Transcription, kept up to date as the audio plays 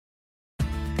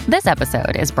This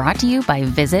episode is brought to you by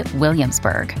Visit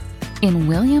Williamsburg. In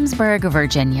Williamsburg,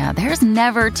 Virginia, there's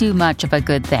never too much of a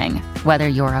good thing. Whether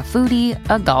you're a foodie,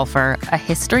 a golfer, a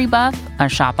history buff, a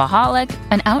shopaholic,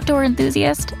 an outdoor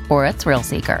enthusiast, or a thrill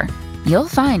seeker, you'll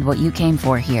find what you came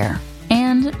for here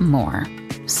and more.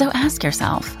 So ask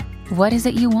yourself, what is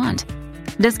it you want?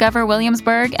 Discover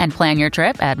Williamsburg and plan your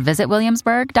trip at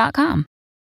visitwilliamsburg.com.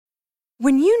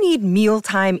 When you need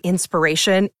mealtime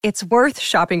inspiration, it's worth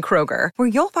shopping Kroger, where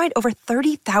you'll find over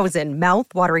 30,000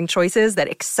 mouth-watering choices that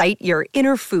excite your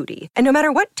inner foodie. And no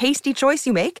matter what tasty choice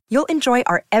you make, you'll enjoy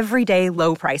our everyday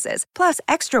low prices, plus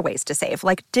extra ways to save,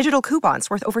 like digital coupons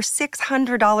worth over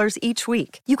 $600 each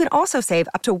week. You can also save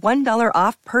up to $1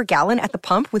 off per gallon at the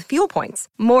pump with fuel points.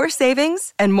 More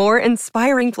savings and more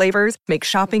inspiring flavors make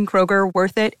shopping Kroger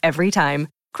worth it every time.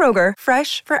 Kroger,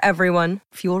 fresh for everyone.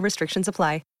 Fuel restrictions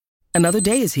apply. Another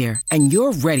day is here, and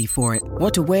you're ready for it.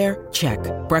 What to wear? Check.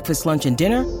 Breakfast, lunch, and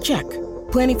dinner? Check.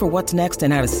 Planning for what's next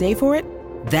and how to save for it?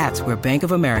 That's where Bank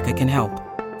of America can help.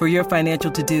 For your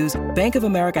financial to-dos, Bank of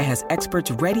America has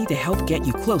experts ready to help get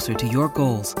you closer to your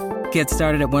goals. Get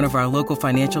started at one of our local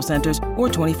financial centers or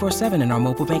 24/7 in our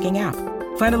mobile banking app.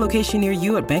 Find a location near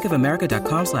you at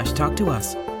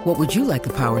bankofamerica.com/talktous. What would you like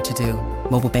the power to do?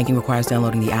 Mobile banking requires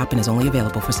downloading the app and is only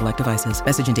available for select devices.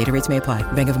 Message and data rates may apply.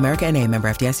 Bank of America N.A., member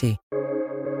FDIC.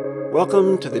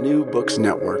 Welcome to the New Books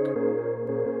Network.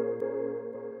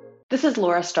 This is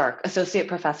Laura Stark, Associate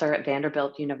Professor at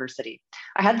Vanderbilt University.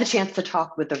 I had the chance to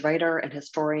talk with the writer and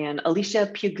historian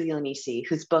Alicia Puglianesi,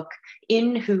 whose book,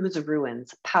 In Whose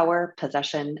Ruins? Power,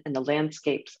 Possession, and the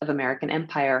Landscapes of American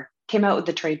Empire came out with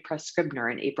the trade press Scribner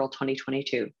in April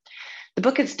 2022. The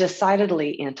book is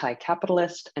decidedly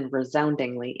anti-capitalist and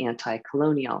resoundingly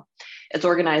anti-colonial. It's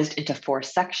organized into 4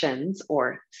 sections,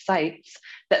 or sites,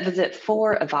 that visit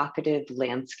 4 evocative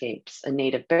landscapes: a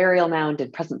native burial mound in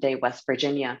present-day West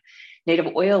Virginia,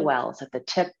 native oil wells at the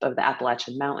tip of the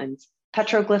Appalachian Mountains,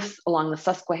 petroglyphs along the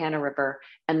Susquehanna River,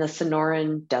 and the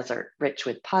Sonoran Desert, rich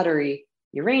with pottery,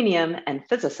 uranium, and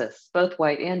physicists, both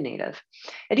white and native.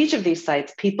 At each of these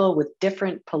sites, people with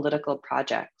different political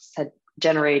projects had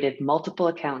generated multiple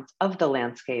accounts of the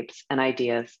landscapes and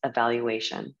ideas of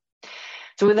valuation.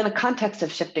 So within a context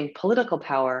of shifting political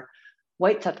power,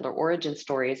 white settler origin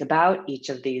stories about each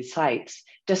of these sites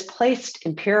displaced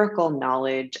empirical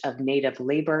knowledge of native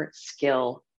labor,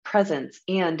 skill, presence,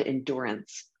 and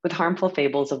endurance, with harmful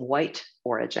fables of white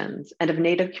origins and of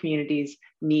native communities'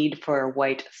 need for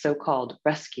white so-called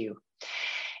rescue.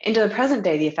 Into the present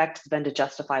day, the effect has been to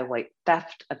justify white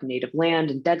theft of native land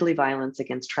and deadly violence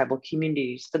against tribal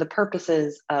communities for the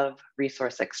purposes of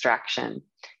resource extraction.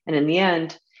 And in the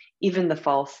end, even the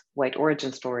false white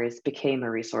origin stories became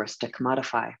a resource to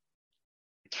commodify.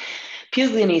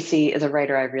 Puglianesi is a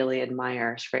writer I really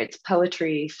admire. She writes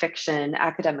poetry, fiction,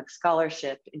 academic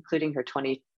scholarship, including her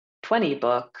 2020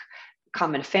 book,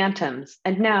 Common Phantoms,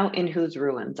 and now In Whose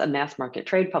Ruins, a mass market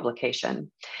trade publication.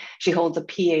 She holds a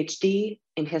PhD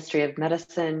in history of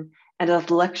medicine and is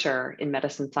a lecturer in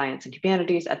medicine, science, and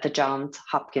humanities at the Johns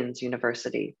Hopkins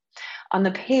University. On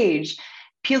the page,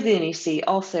 Puglianesi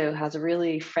also has a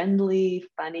really friendly,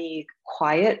 funny,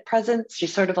 quiet presence.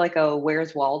 She's sort of like a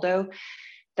Where's Waldo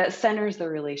that centers the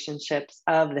relationships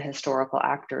of the historical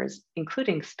actors,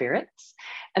 including spirits,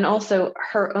 and also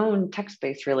her own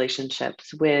text-based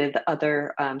relationships with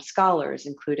other scholars,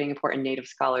 including important native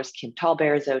scholars Kim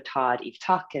Tallbear, Zoe Todd, Eve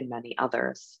Tuck, and many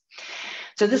others.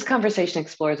 So this conversation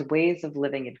explores ways of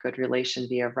living in good relation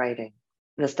via writing,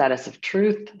 the status of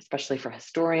truth, especially for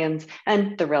historians,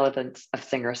 and the relevance of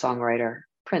singer-songwriter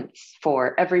Prince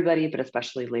for everybody, but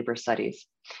especially labor studies,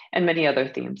 and many other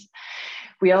themes.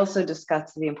 We also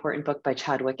discussed the important book by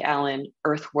Chadwick Allen,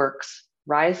 Earthworks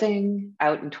Rising,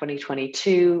 out in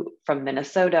 2022 from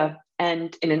Minnesota.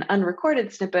 And in an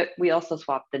unrecorded snippet, we also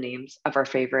swapped the names of our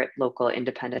favorite local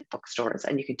independent bookstores.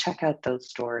 And you can check out those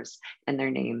stores and their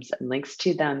names and links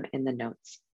to them in the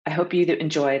notes. I hope you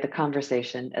enjoy the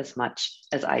conversation as much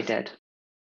as I did.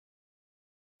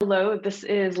 Hello, this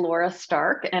is Laura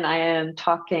Stark, and I am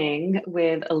talking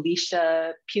with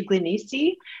Alicia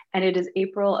Puglianesi, and it is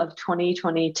April of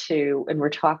 2022, and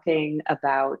we're talking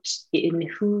about In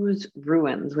Whose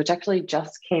Ruins, which actually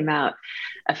just came out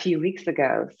a few weeks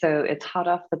ago. So it's hot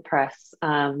off the press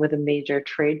with a major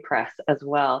trade press as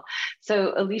well.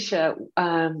 So Alicia,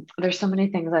 there's so many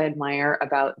things I admire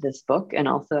about this book and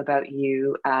also about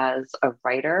you as a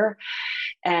writer.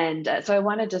 And so I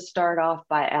wanted to start off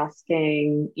by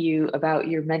asking you about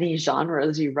your many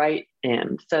genres you write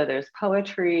in. So there's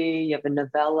poetry, you have a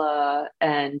novella,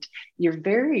 and your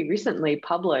very recently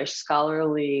published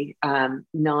scholarly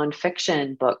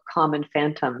nonfiction book, Common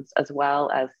Phantoms, as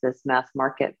well as this mass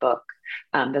market book.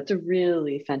 That's a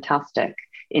really fantastic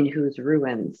In Whose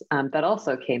Ruins that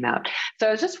also came out. So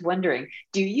I was just wondering,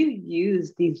 do you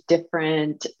use these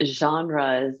different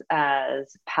genres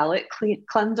as palate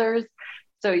cleansers?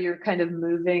 So you're kind of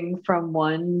moving from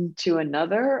one to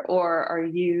another, or are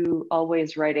you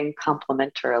always writing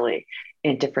complementarily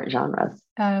in different genres?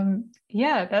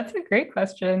 Yeah, that's a great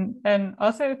question. And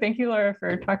also, thank you, Laura,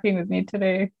 for talking with me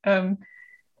today.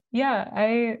 Yeah,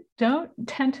 I don't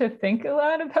tend to think a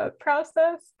lot about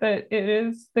process, but it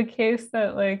is the case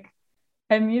that like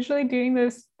I'm usually doing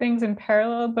those things in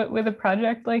parallel, but with a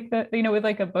project like that, with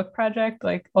like a book project,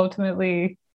 like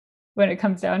ultimately when it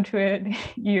comes down to it,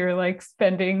 you're like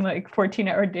spending like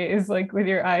 14-hour days like with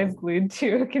your eyes glued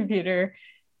to a computer,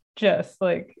 just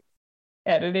like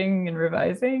editing and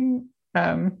revising.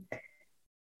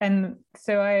 And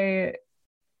so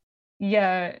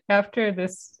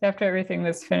after everything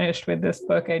was finished with this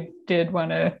book, I did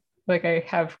want to, like, I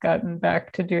have gotten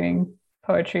back to doing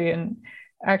poetry, and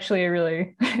actually I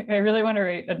really want to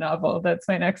write a novel. That's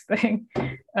my next thing.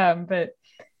 But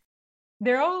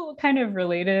they're all kind of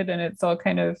related, and it's all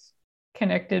kind of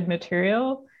connected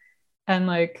material. And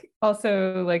like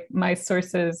also like my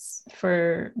sources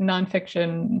for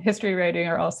nonfiction history writing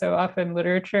are also often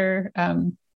literature.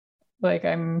 Like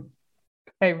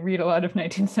I read a lot of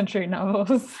 19th century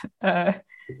novels and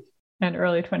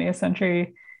early 20th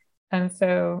century. And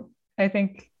so I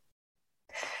think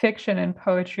fiction and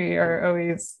poetry are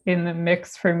always in the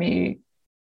mix for me,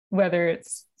 whether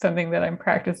it's something that I'm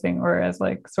practicing or as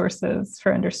like sources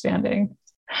for understanding.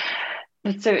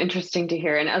 That's so interesting to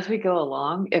hear. And as we go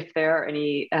along, if there are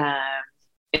any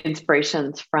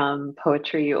inspirations from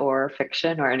poetry or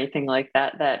fiction or anything like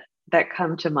that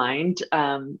come to mind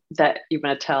that you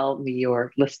want to tell me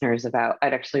or listeners about,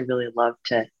 I'd actually really love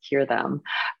to hear them.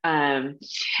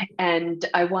 And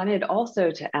I wanted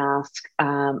also to ask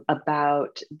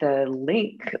about the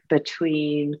link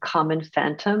between Common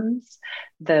Phantoms,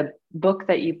 the book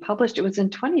that you published. It was in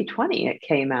 2020 it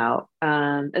came out.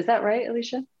 Is that right,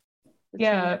 Alicia?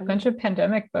 Yeah, a bunch of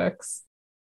pandemic books.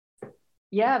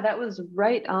 Yeah, that was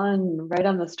right on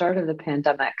the start of the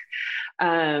pandemic.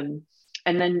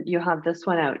 And then you have this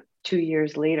one out 2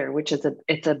 years later, which is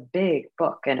it's a big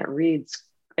book, and it reads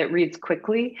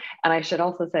quickly. And I should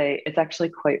also say it's actually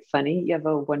quite funny. You have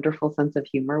a wonderful sense of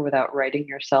humor without writing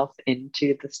yourself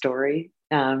into the story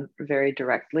very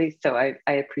directly. So I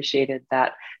appreciated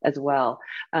that as well.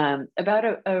 About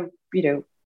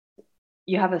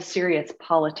you have a serious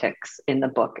politics in the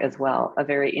book as well, a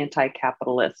very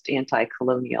anti-capitalist,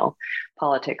 anti-colonial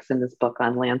politics in this book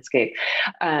on landscape.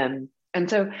 And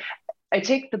so I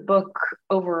take the book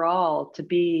overall to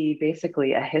be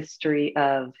basically a history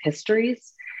of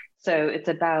histories. So it's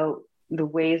about the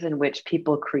ways in which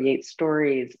people create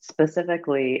stories,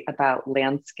 specifically about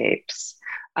landscapes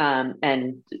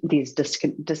and these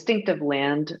distinctive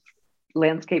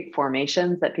landscape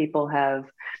formations that people have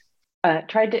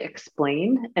tried to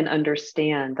explain and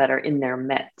understand that are in their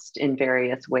midst in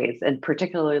various ways, and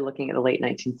particularly looking at the late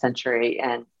 19th century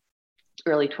and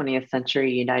early 20th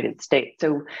century United States.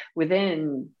 So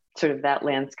within sort of that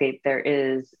landscape, there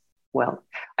is, well,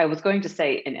 I was going to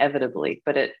say inevitably,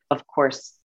 but it, of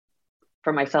course,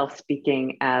 for myself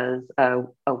speaking as a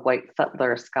white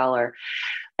settler scholar,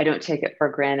 I don't take it for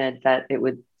granted that it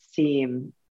would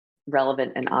seem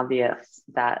relevant and obvious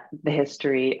that the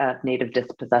history of Native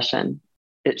dispossession,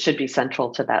 it should be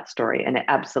central to that story. And it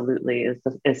absolutely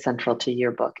is central to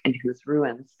your book, In Whose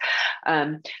Ruins.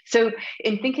 So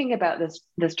in thinking about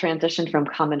this transition from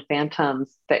Common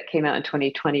Phantoms that came out in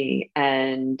 2020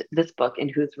 and this book, In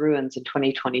Whose Ruins, in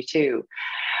 2022,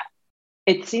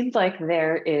 it seems like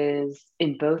there is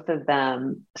in both of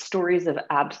them stories of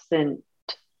absent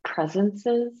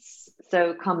presences.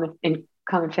 So Common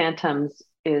Phantoms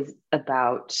is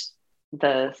about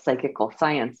the psychical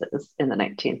sciences in the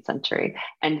 19th century.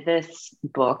 And this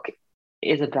book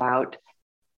is about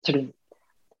sort of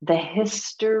the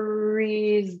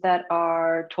histories that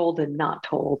are told and not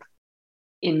told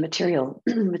in material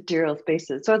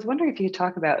spaces. So I was wondering if you could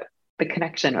talk about the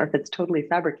connection, or if it's totally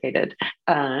fabricated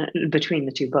between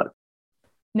the two books.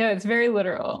 No, it's very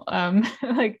literal.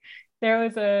 Like there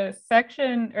was a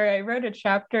section, or I wrote a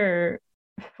chapter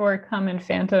for Common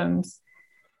Phantoms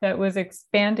that was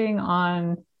expanding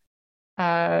on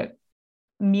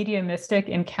mediumistic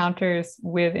encounters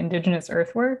with indigenous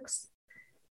earthworks.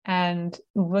 and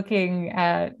looking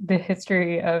at the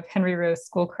history of Henry Rose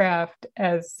Schoolcraft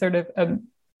as sort of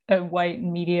a white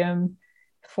medium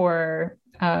for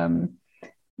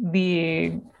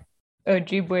the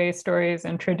Ojibwe stories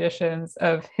and traditions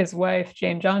of his wife,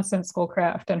 Jane Johnson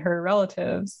Schoolcraft, and her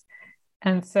relatives.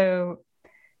 And so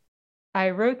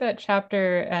I wrote that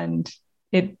chapter, and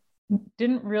it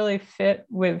didn't really fit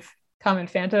with Common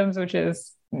Phantoms, which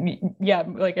is,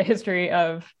 like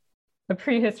a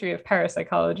prehistory of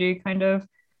parapsychology, kind of,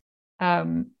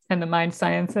 and the mind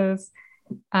sciences.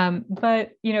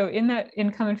 But,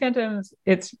 in Common Phantoms,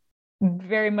 it's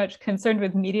very much concerned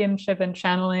with mediumship and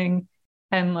channeling,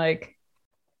 and like,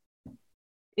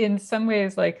 in some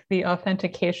ways, like the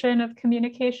authentication of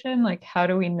communication, like how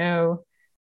do we know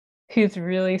who's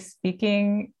really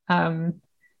speaking,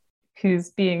 who's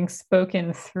being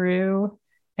spoken through,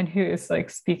 and who is like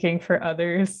speaking for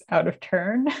others out of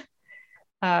turn.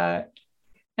 And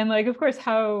like, of course,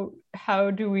 how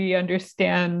do we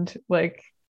understand like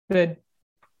the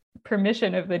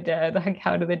permission of the dead? Like,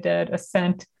 how do the dead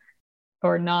assent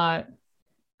or not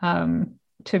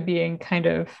to being kind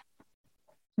of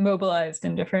mobilized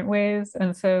in different ways?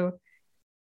 And so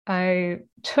I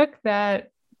took that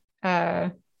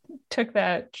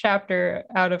chapter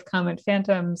out of Common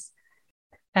Phantoms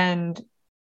and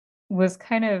was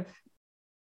kind of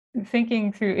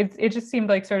thinking through it. It just seemed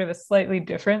like sort of a slightly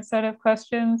different set of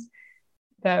questions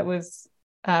that was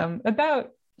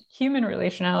about human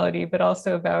relationality, but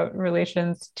also about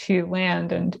relations to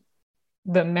land and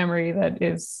the memory that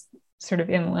is sort of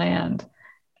in land.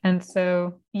 And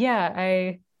so,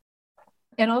 and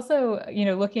also,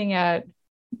 looking at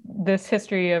this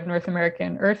history of North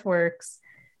American earthworks,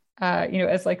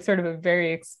 as like sort of a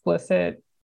very explicit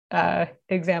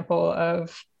example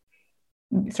of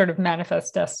sort of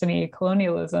manifest destiny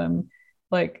colonialism,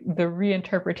 like the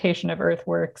reinterpretation of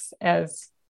earthworks as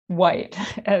white,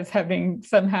 as having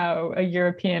somehow a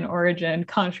European origin,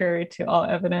 contrary to all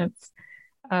evidence.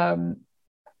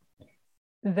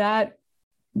 That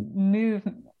move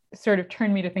sort of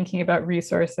turned me to thinking about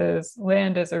resources,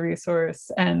 land as a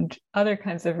resource, and other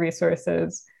kinds of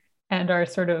resources, and our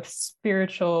sort of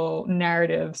spiritual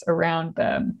narratives around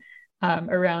them,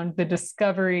 around the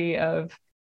discovery of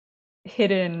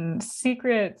hidden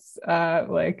secrets,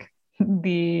 like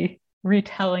the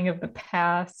retelling of the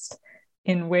past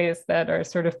in ways that are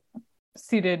sort of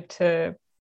suited to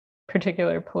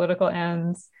particular political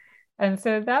ends. And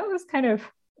so that was kind of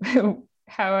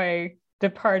how I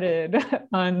departed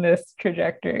on this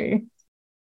trajectory.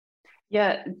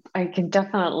 Yeah, I can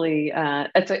definitely,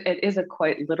 it is a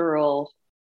quite literal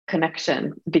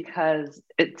connection, because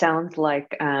it sounds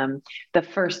like the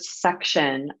first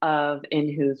section of In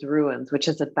Whose Ruins, which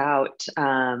is about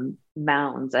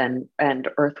mounds and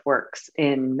earthworks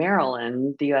in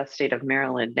Maryland, the US state of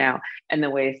Maryland now, and the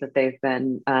ways that they've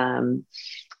been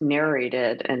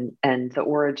narrated and the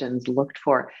origins looked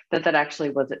for, that actually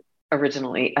was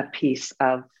originally a piece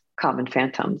of Common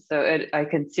Phantoms. So I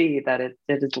can see that it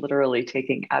is literally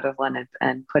taking out of one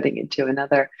and putting into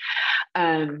another.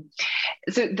 So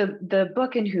the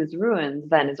book In Whose Ruins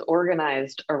then is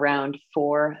organized around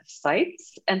 4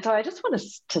 sites. And so I just want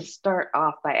to start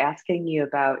off by asking you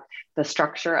about the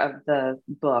structure of the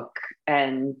book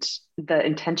and the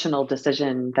intentional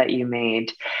decision that you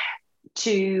made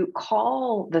to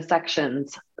call the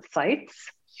sections sites,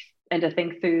 and to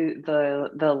think through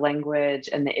the language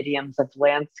and the idioms of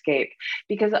landscape,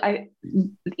 because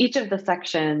each of the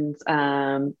sections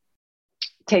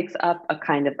takes up a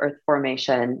kind of earth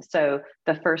formation. So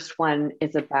the first one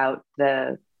is about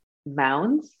the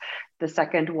mounds. The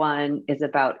second one is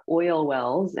about oil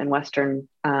wells in Western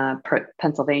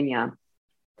Pennsylvania.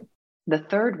 The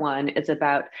third one is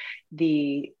about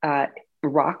the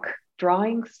rock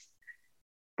drawings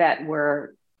that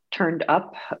were turned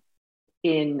up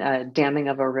in damming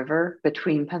of a river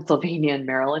between Pennsylvania and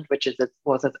Maryland, which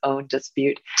was its own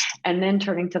dispute, and then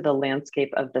turning to the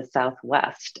landscape of the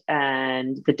Southwest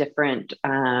and the different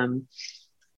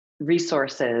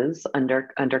resources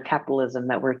under capitalism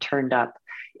that were turned up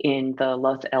in the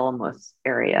Los Alamos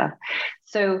area.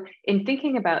 So in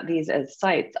thinking about these as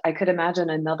sites, I could imagine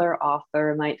another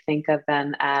author might think of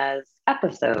them as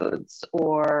episodes,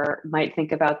 or might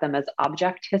think about them as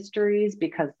object histories,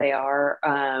 because they are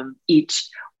each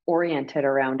oriented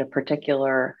around a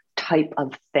particular type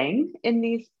of thing in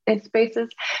these spaces.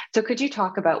 So could you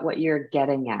talk about what you're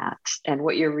getting at and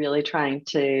what you're really trying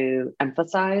to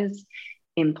emphasize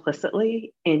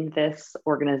implicitly in this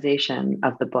organization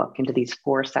of the book into these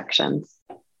 4 sections?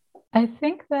 I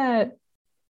think that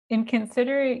in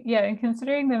considering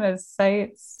them as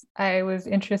sites, I was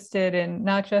interested in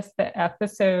not just the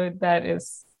episode that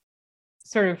is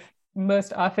sort of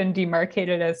most often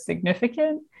demarcated as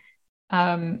significant.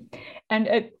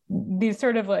 These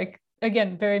sort of like,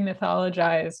 again, very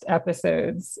mythologized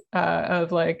episodes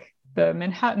of like the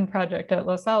Manhattan Project at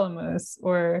Los Alamos,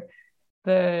 or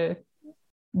the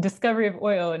discovery of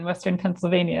oil in Western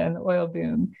Pennsylvania and the oil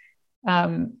boom.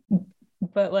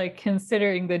 But like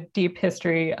considering the deep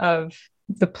history of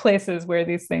the places where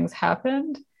these things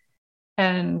happened,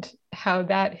 and how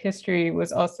that history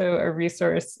was also a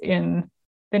resource in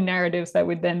the narratives that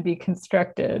would then be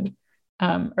constructed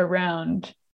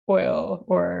around oil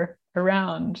or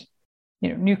around,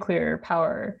 nuclear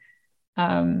power.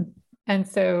 And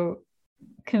so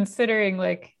considering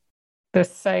like the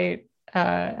site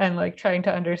and like trying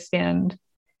to understand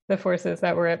the forces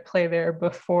that were at play there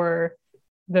before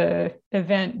the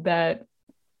event that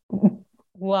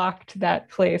locked that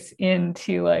place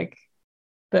into like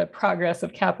the progress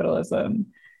of capitalism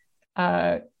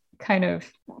kind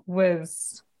of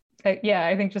was,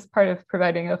 I think just part of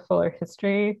providing a fuller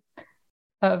history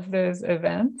of those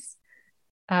events.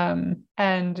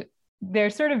 And they're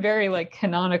sort of very like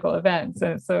canonical events.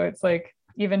 And so it's like,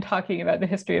 even talking about the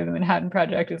history of the Manhattan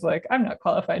Project is like, I'm not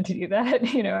qualified to do that.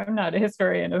 I'm not a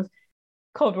historian of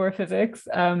Cold War physics.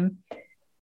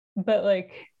 But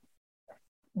like,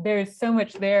 there's so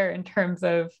much there in terms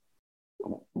of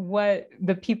what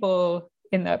the people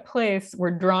in that place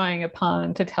were drawing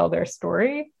upon to tell their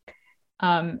story,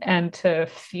 and to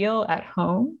feel at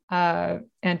home,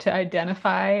 and to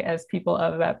identify as people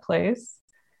of that place,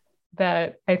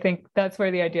 that I think that's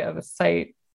where the idea of a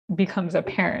site becomes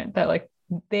apparent, that like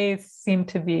they seem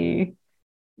to be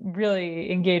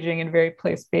really engaging in very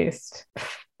place-based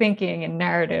thinking and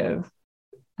narrative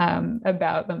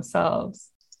about themselves.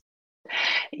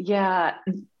 Yeah,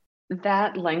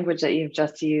 that language that you've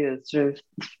just used, sort of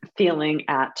feeling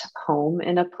at home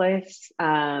in a place,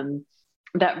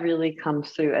 that really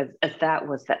comes through as that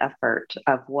was the effort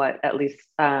of what at least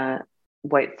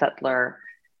white settler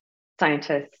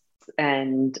scientists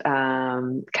and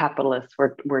capitalists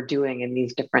were doing in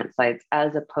these different sites,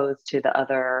 as opposed to the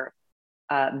other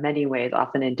many ways,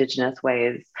 often indigenous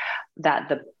ways, that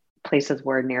the places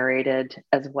were narrated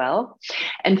as well.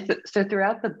 And so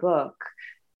throughout the book,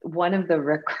 one of the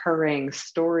recurring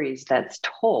stories that's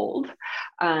told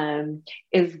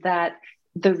is that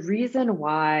the reason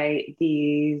why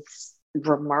these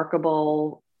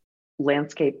remarkable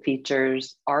landscape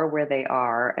features are where they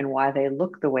are and why they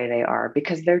look the way they are,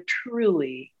 because they're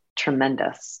truly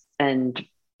tremendous and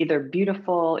either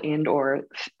beautiful and or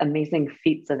amazing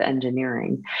feats of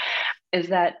engineering, is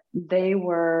that they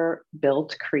were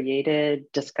built,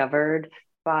 created, discovered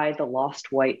by the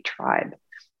lost white tribe.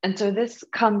 And so this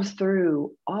comes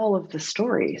through all of the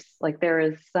stories. Like there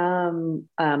is some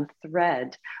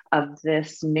thread of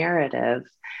this narrative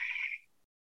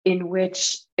in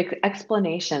which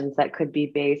explanations that could be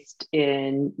based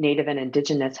in Native and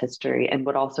Indigenous history and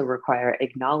would also require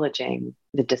acknowledging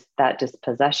that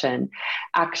dispossession,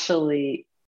 actually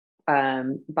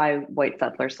by white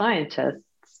settler scientists,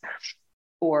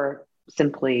 or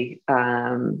simply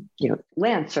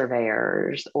land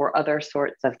surveyors or other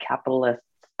sorts of capitalists,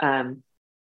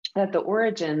 that the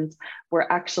origins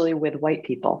were actually with white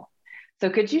people. So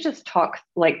could you just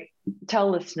tell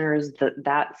listeners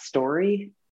that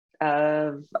story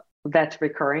of that's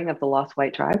recurring of the lost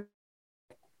white tribe?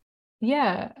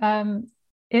 Yeah,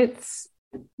 it's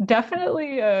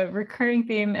definitely a recurring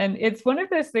theme, and it's one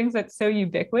of those things that's so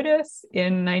ubiquitous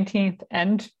in 19th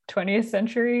and 20th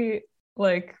century,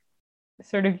 like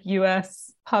sort of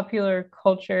US popular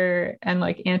culture and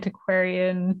like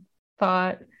antiquarian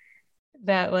thought,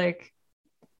 that like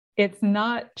it's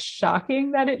not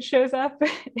shocking that it shows up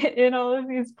in all of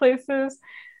these places,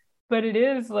 but it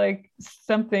is like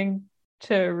something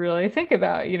to really think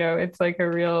about. It's like a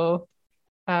real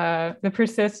the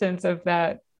persistence of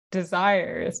that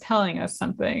desire is telling us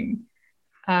something,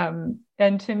 and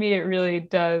to me it really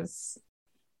does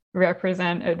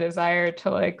represent a desire to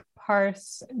like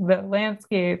parse the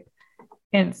landscape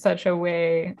in such a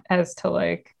way as to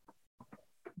like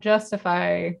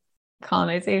justify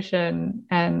colonization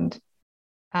and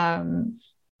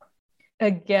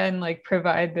again like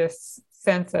provide this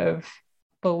sense of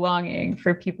belonging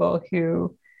for people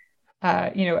who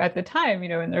at the time,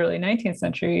 in the early 19th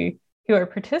century, who are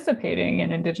participating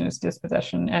in Indigenous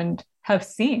dispossession and have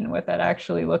seen what that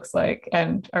actually looks like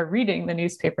and are reading the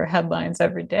newspaper headlines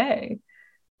every day.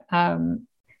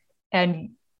 And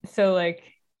so like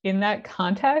in that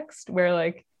context where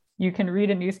like you can read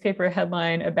a newspaper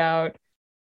headline about,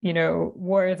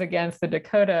 wars against the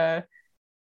Dakota,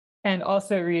 and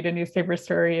also read a newspaper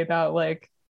story about like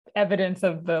evidence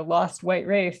of the lost white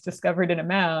race discovered in a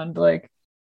mound, like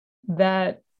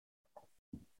that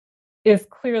is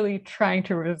clearly trying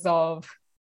to resolve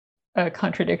a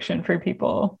contradiction for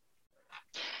people.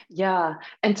 Yeah.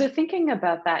 And so thinking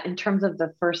about that in terms of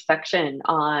the first section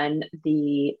on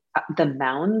the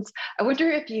mounds, I wonder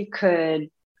if you could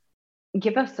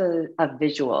give us a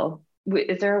visual.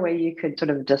 Is there a way you could sort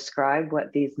of describe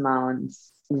what these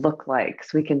mounds look like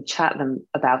so we can chat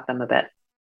about them a bit?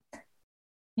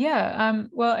 Yeah.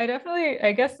 Well,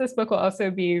 I guess this book will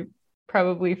also be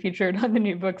probably featured on the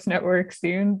New Books Network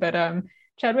soon, but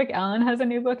Chadwick Allen has a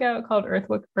new book out called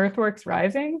Earthworks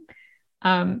Rising.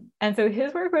 And so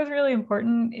his work was really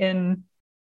important in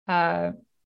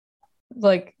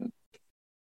like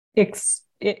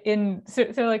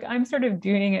like I'm sort of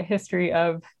doing a history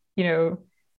of,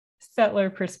 settler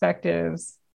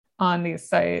perspectives on these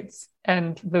sites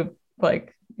and the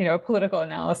political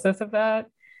analysis of that.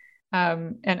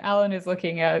 And Allen is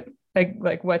looking at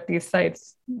like what these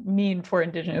sites mean for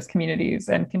Indigenous communities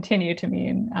and continue to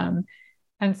mean.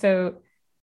 And so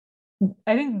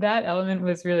I think that element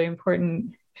was really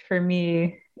important for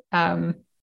me in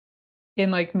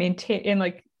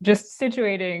just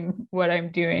situating what I'm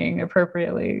doing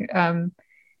appropriately.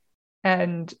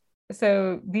 And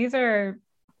so these are,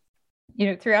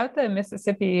 throughout the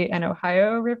Mississippi and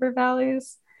Ohio river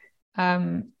valleys,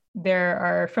 there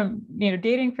are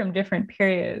dating from different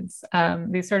periods,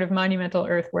 these sort of monumental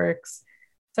earthworks.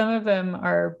 Some of them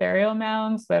are burial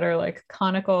mounds that are like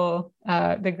conical.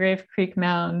 The Grave Creek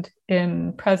Mound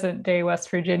in present day West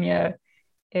Virginia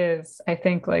is, I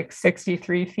think, like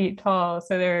 63 feet tall.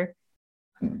 So they're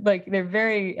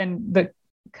very, and the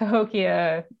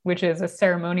Cahokia, which is a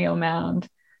ceremonial mound,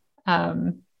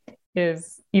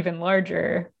 is even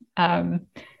larger.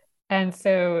 And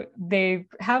so they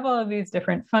have all of these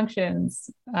different functions.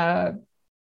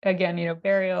 Again,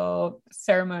 burial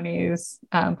ceremonies,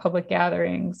 public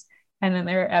gatherings, and then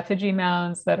there are effigy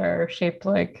mounds that are shaped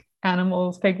like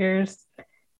animals figures.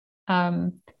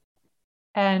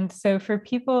 And so for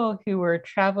people who were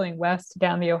traveling west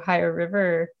down the Ohio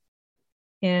River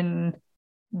in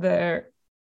the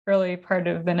early part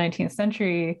of the 19th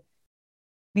century,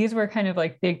 these were kind of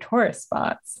like big tourist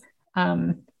spots,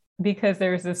 because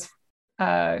there was this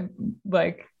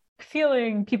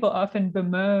feeling, people often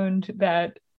bemoaned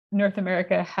that North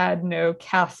America had no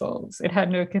castles, it had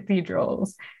no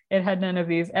cathedrals, it had none of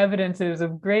these evidences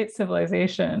of great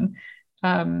civilization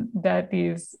that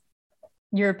these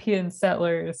European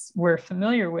settlers were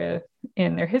familiar with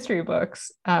in their history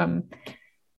books.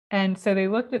 And so they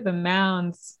looked at the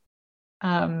mounds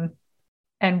and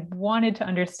wanted to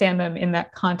understand them in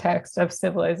that context of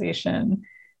civilization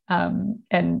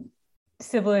and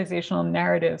civilizational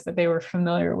narratives that they were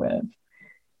familiar with,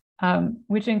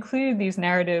 which include these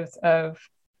narratives of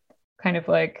kind of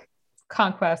like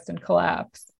conquest and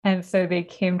collapse. And so they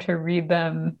came to read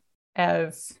them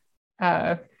as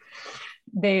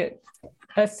they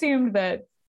assumed that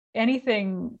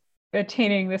anything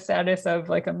attaining the status of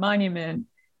like a monument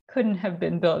couldn't have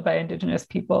been built by Indigenous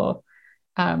people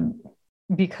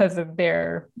because of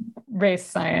their race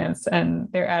science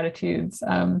and their attitudes.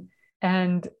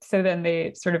 And so then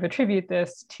they sort of attribute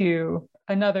this to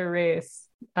another race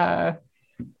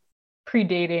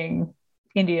predating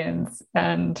Indians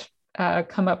and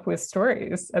come up with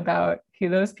stories about who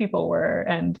those people were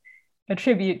and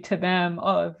attribute to them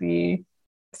all of the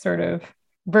sort of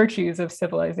virtues of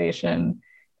civilization,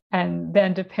 and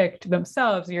then depict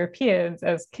themselves, Europeans,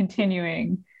 as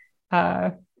continuing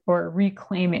or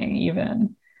reclaiming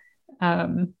even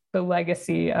the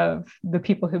legacy of the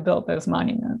people who built those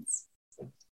monuments.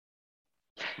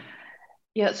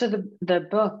 Yeah, so the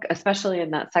book, especially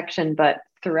in that section, but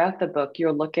throughout the book,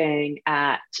 you're looking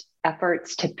at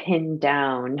efforts to pin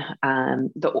down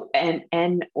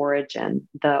the origin,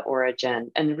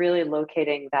 and really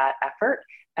locating that effort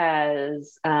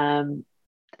as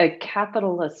a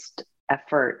capitalist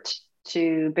effort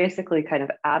to basically kind of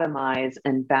atomize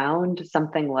and bound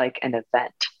something like an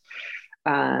event,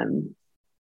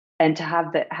 and to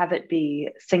have it be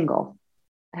single,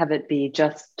 have it be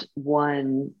just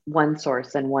one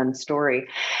source and one story.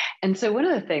 And so one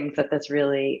of the things that this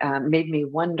really made me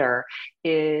wonder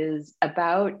is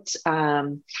about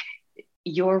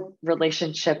your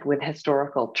relationship with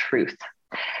historical truth,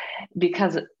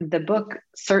 because the book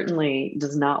certainly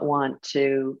does not want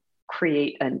to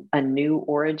create a new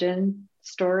origin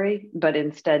story, but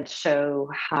instead show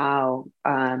how,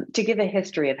 to give a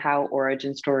history of how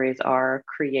origin stories are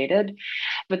created.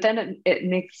 But then it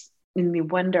makes me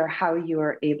wonder how you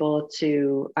are able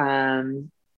to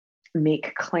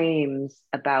make claims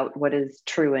about what is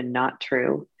true and not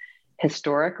true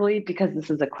historically, because this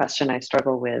is a question I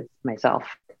struggle with myself.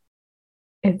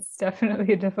 it's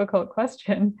definitely a difficult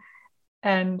question.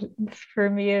 And for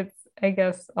me, it's, I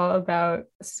guess, all about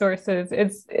sources.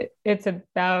 It's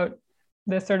about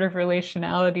the sort of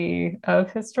relationality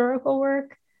of historical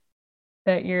work,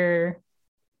 that you're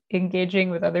engaging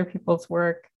with other people's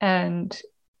work and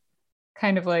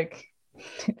kind of like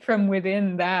from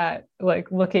within that,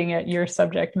 like looking at your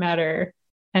subject matter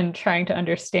and trying to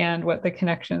understand what the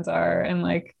connections are and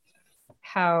like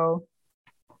how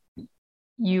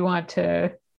you want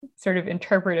to sort of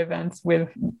interpret events with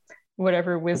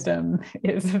whatever wisdom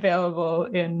is available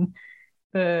in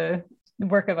the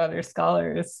work of other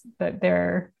scholars that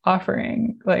they're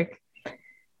offering. Like,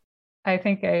 I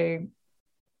think there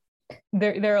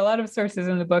are a lot of sources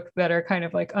in the book that are kind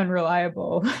of like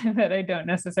unreliable that I don't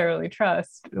necessarily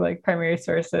trust, like primary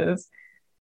sources.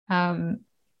 And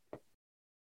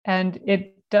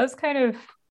it does kind of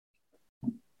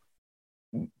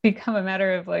become a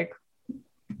matter of like,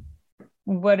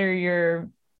 what are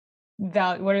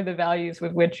the values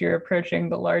with which you're approaching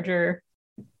the larger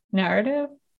narrative?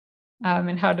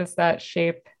 And how does that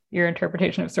shape your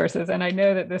interpretation of sources? And I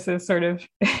know that this is sort of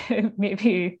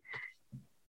maybe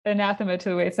anathema to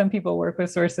the way some people work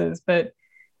with sources, but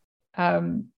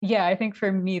yeah, I think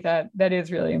for me that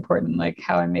is really important. Like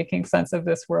how I'm making sense of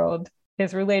this world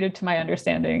is related to my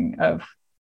understanding of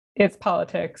its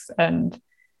politics and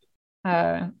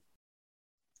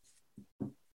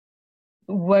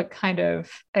what kind of,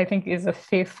 I think, is a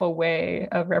faithful way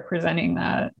of representing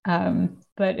that.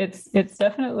 But it's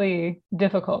definitely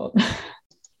difficult.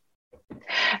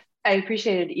 I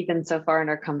appreciated even so far in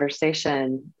our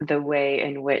conversation, the way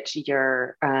in which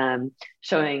you're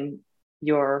showing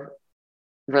your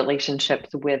relationships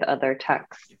with other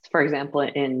texts. For example,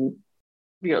 in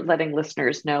letting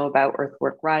listeners know about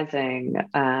Earthwork Rising,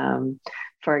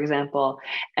 for example,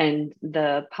 and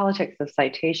the politics of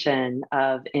citation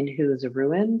of In Whose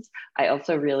Ruins, I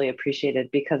also really appreciated,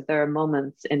 because there are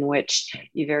moments in which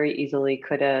you very easily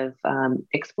could have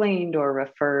explained or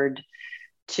referred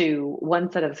to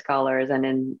one set of scholars,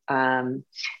 and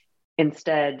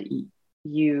instead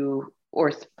you,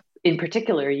 or in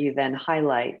particular, you then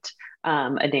highlight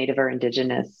a Native or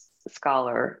Indigenous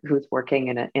scholar who's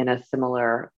working in a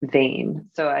similar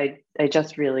vein. So I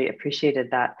just really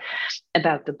appreciated that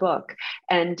about the book.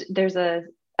 And there's a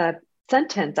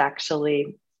sentence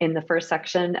actually in the first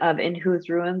section of In Whose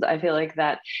Ruins. I feel like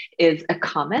that is a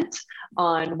comment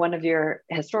on one of your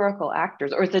historical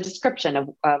actors, or it's a description of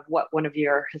what one of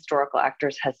your historical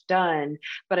actors has done.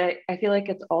 But I feel like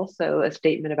it's also a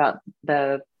statement about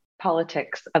the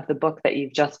politics of the book that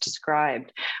you've just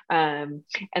described. And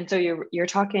so you're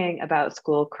talking about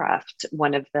Schoolcraft,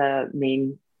 one of the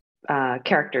main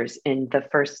characters in the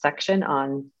first section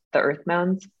on the Earth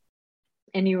Mounds.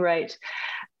 And you write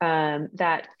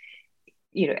that,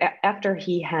 after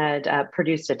he had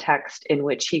produced a text in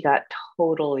which he got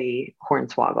totally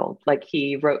hornswoggled, like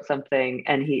he wrote something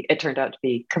and it turned out to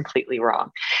be completely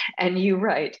wrong. And you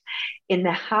write, in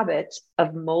the habit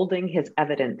of molding his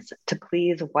evidence to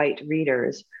please white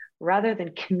readers, rather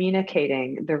than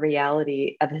communicating the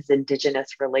reality of his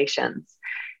Indigenous relations,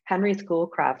 Henry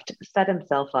Schoolcraft set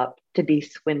himself up to be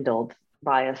swindled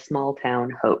by a small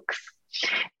town hoax.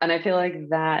 And I feel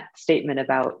like that statement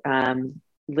about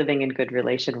living in good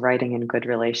relation, writing in good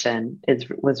relation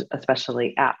was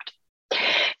especially apt.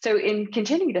 So in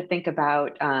continuing to think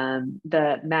about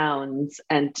the mounds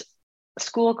and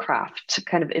Schoolcraft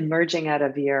kind of emerging out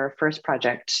of your first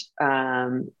project,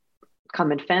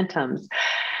 Common Phantoms,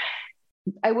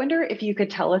 I wonder if you could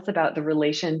tell us about the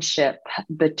relationship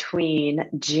between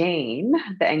Jane,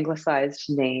 the anglicized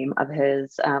name of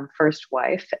his first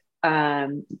wife,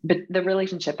 but the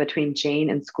relationship between Jane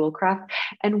and Schoolcraft,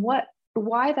 and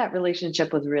why that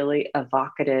relationship was really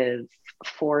evocative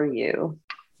for you.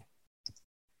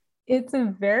 It's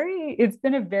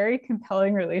been a very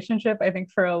compelling relationship, I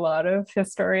think, for a lot of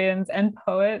historians and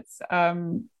poets.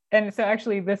 And so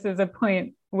actually, this is a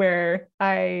point where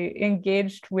I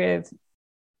engaged with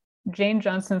Jane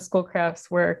Johnson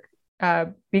Schoolcraft's work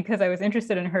because I was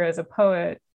interested in her as a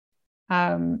poet.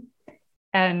 And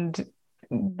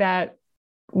that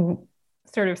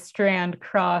sort of strand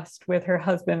crossed with her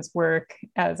husband's work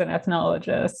as an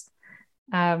ethnologist.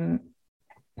 And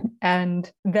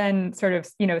then sort of,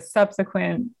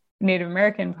 subsequent Native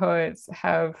American poets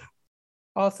have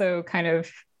also kind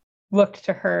of looked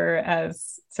to her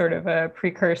as sort of a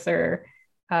precursor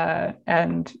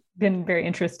and been very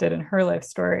interested in her life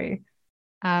story.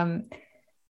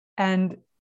 And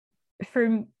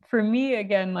for me,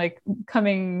 again, like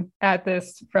coming at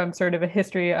this from sort of a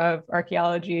history of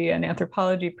archaeology and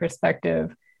anthropology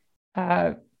perspective,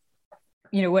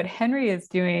 what Henry is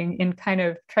doing in kind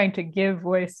of trying to give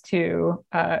voice to,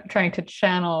 trying to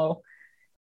channel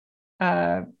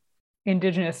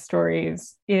Indigenous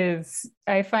stories is,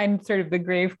 I find sort of the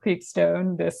Grave Creek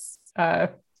Stone, this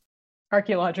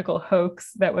archaeological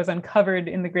hoax that was uncovered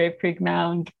in the Grave Creek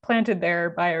Mound, planted there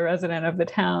by a resident of the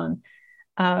town,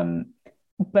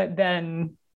 but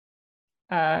then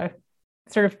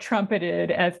sort of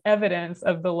trumpeted as evidence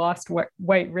of the lost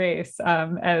white race,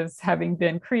 as having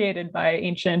been created by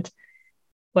ancient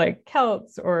like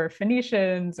Celts or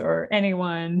Phoenicians or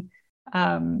anyone.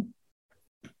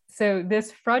 So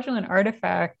this fraudulent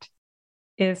artifact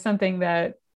is something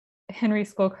that Henry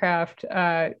Schoolcraft,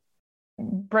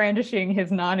 brandishing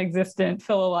his non-existent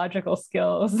philological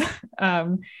skills,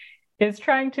 is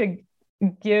trying to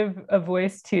give a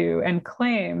voice to and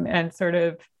claim and sort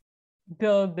of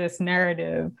build this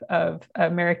narrative of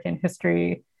American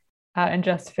history and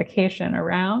justification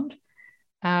around.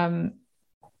 And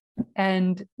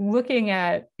looking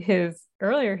at his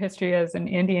earlier history as an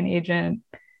Indian agent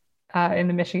in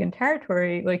the Michigan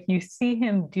Territory, like you see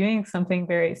him doing something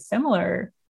very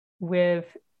similar with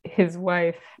his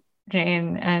wife,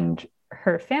 Jane, and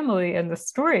her family and the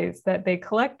stories that they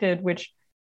collected, which,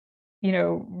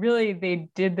 really they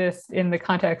did this in the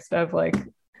context of like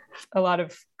a lot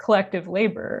of collective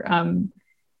labor.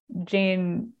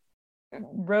 Jane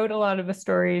wrote a lot of the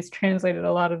stories, translated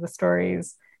a lot of the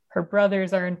stories. Her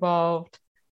brothers are involved.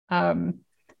 One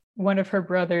of her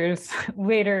brothers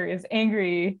later is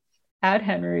angry at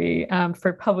Henry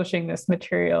for publishing this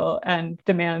material and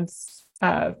demands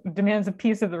a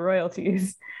piece of the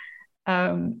royalties.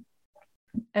 And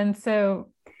so,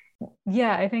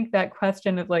 yeah, I think that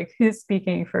question of like who's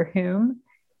speaking for whom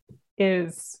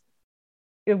is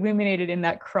illuminated in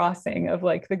that crossing of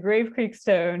like the Grave Creek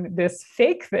Stone, this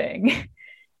fake thing,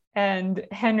 and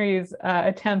Henry's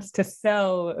attempts to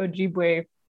sell Ojibwe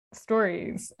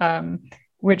stories,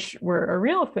 which were a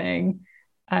real thing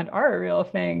and are a real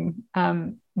thing,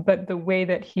 but the way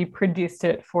that he produced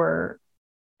it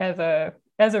as a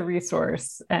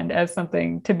resource and as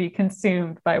something to be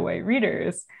consumed by white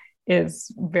readers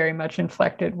is very much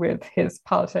inflected with his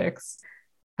politics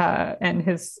and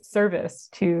his service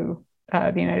to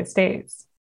the United States.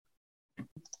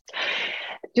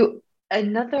 So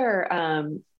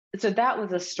that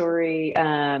was a story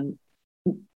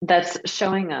that's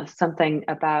showing us something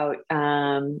about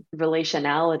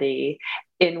relationality,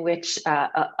 in which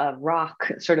a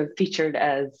rock sort of featured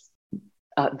as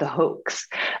the hoax.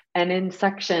 And in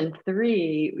section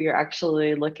 3, we're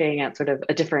actually looking at sort of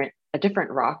a different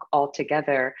rock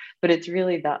altogether, but it's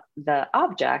really the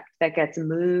object that gets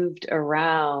moved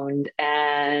around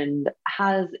and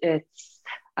has its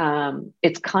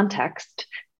context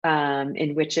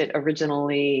in which it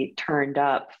originally turned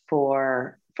up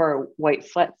for white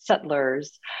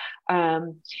settlers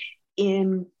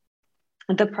in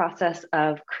the process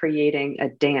of creating a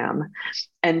dam.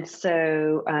 And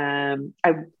so I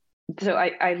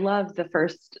love the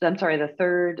third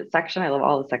section. I love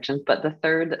all the sections, but the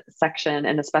third section,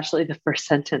 and especially the first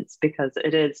sentence, because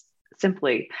it is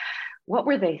simply, what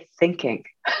were they thinking?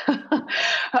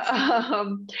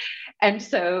 And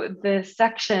so this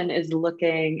section is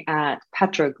looking at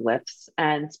petroglyphs,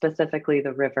 and specifically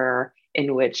the river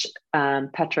in which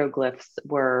petroglyphs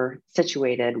were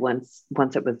situated once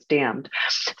it was dammed.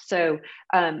 So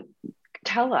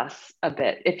tell us a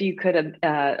bit, if you could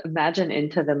imagine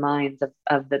into the minds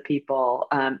of the people,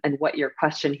 and what your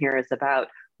question here is about.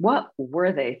 What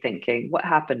were they thinking? What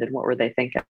happened and what were they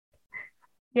thinking?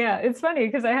 Yeah, it's funny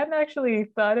because I hadn't actually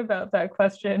thought about that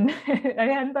question. I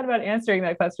hadn't thought about answering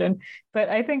that question, but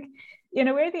I think in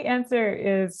a way the answer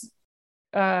is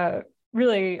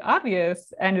really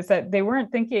obvious, and is that they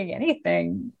weren't thinking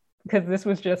anything because this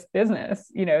was just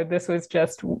business. This was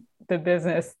just the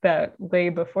business that lay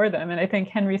before them. And I think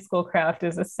Henry Schoolcraft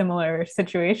is a similar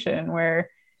situation where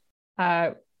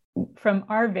from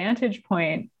our vantage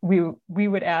point, we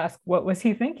would ask, what was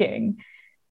he thinking?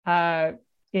 So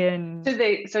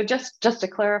just to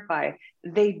clarify,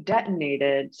 they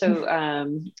detonated.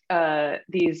 So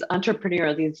these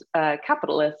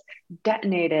capitalists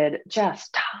detonated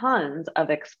just tons of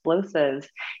explosives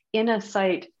in a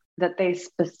site that they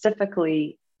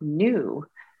specifically knew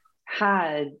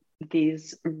had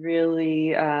these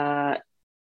really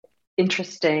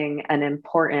interesting and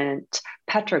important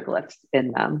petroglyphs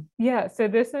in them. Yeah, so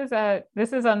this is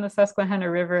on the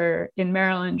Susquehanna River in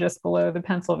Maryland, just below the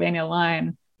Pennsylvania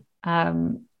line.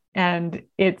 And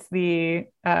it's the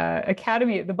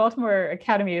Baltimore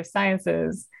Academy of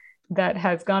Sciences that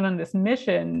has gone on this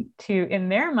mission to, in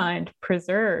their mind,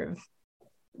 preserve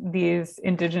these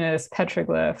indigenous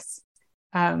petroglyphs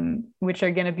which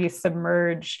are going to be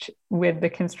submerged with the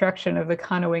construction of the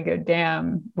Conowingo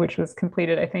Dam, which was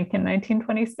completed, I think, in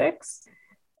 1926.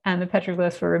 And the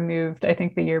petroglyphs were removed, I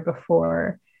think, the year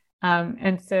before.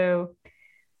 And so,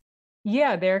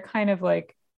 yeah, they're kind of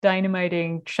like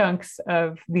dynamiting chunks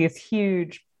of these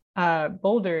huge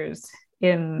boulders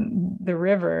in the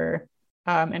river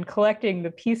and collecting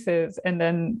the pieces, and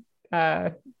then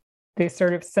they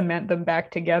sort of cement them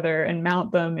back together and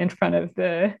mount them in front of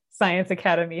the Science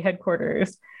Academy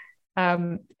headquarters.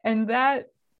 And that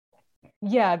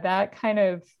kind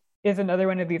of is another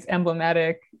one of these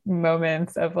emblematic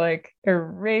moments of like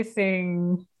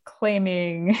erasing,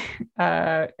 claiming,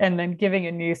 and then giving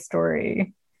a new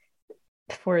story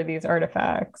for these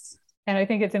artifacts. And I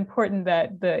think it's important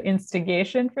that the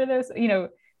instigation for this,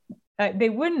 they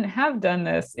wouldn't have done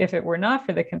this if it were not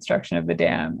for the construction of the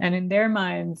dam. And in their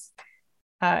minds,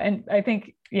 and I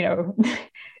think,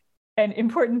 an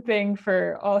important thing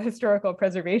for all historical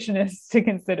preservationists to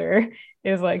consider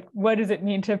is like, what does it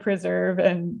mean to preserve,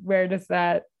 and where does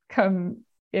that come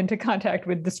into contact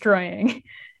with destroying?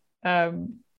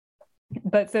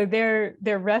 But so they're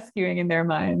rescuing in their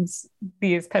minds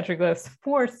these petroglyphs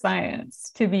for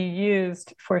science, to be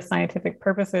used for scientific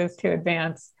purposes, to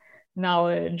advance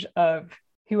knowledge of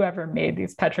whoever made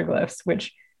these petroglyphs,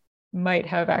 which might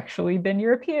have actually been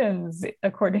Europeans,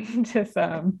 according to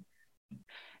some.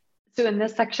 So in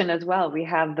this section as well, we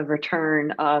have the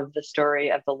return of the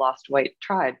story of the lost white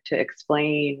tribe to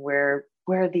explain where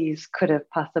these could have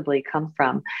possibly come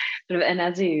from. And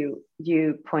as you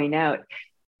point out,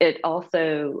 it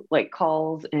also like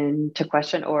calls into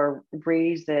question or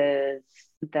raises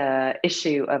the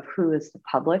issue of who is the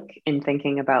public in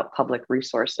thinking about public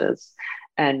resources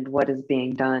and what is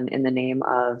being done in the name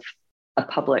of a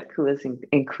public who is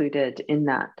included in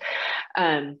that.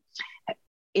 And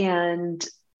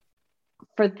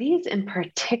for these in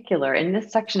particular, in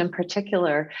this section in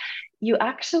particular, you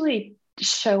actually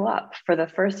show up for the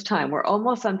first time. We're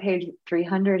almost on page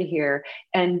 300 here,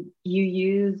 and you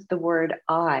use the word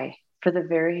I for the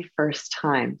very first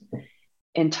time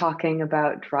in talking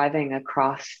about driving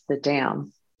across the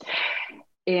dam.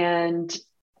 And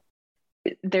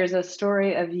there's a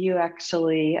story of you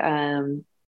actually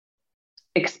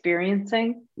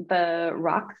experiencing the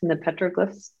rocks and the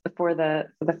petroglyphs for the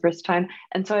first time.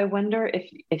 And so I wonder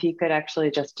if you could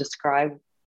actually just describe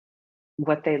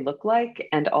what they look like,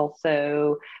 and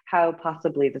also how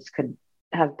possibly this could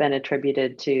have been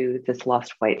attributed to this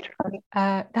lost white tribe.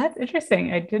 That's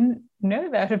interesting. I didn't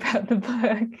know that about the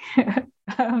book.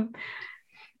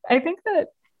 I think that,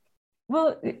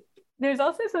 well, there's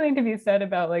also something to be said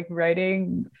about like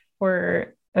writing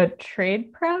for a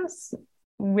trade press,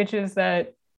 which is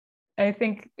that I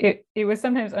think it was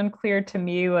sometimes unclear to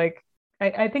me. Like,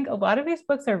 I think a lot of these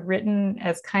books are written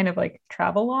as kind of like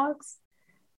travel logs.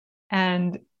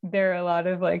 And there are a lot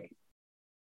of like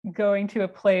going to a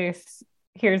place,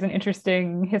 here's an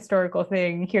interesting historical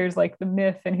thing, here's like the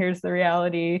myth, and here's the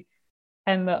reality.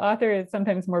 And the author is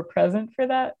sometimes more present for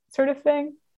that sort of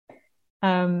thing.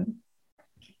 And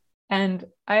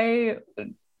I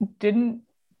didn't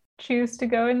choose to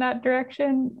go in that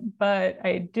direction, but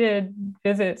I did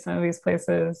visit some of these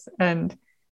places. And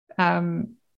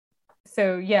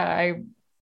so, yeah, I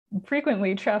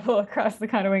frequently travel across the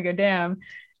Conowingo Dam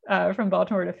from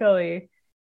Baltimore to Philly.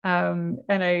 And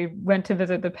I went to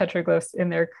visit the petroglyphs in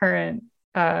their current,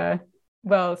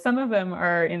 some of them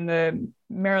are in the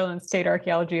Maryland State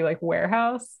Archaeology like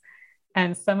warehouse.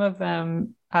 And some of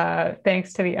them,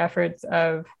 thanks to the efforts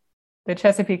of the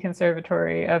Chesapeake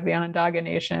Conservatory of the Onondaga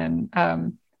Nation,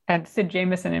 and Sid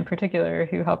Jameson in particular,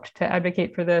 who helped to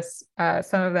advocate for this,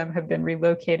 some of them have been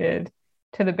relocated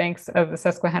to the banks of the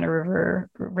Susquehanna River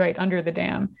right under the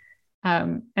dam.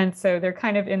 And so they're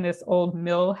kind of in this old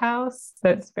mill house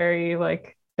that's very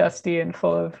like dusty and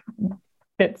full of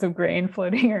bits of grain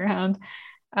floating around.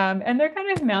 And they're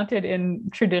kind of mounted in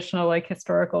traditional like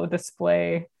historical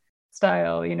display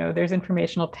style. There's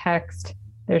informational text,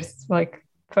 there's like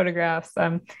photographs.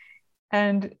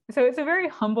 And so it's a very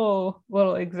humble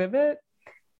little exhibit.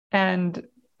 And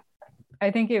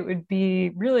I think it would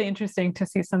be really interesting to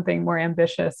see something more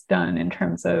ambitious done in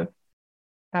terms of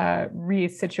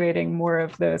resituating more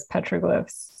of those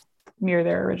petroglyphs near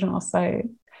their original site.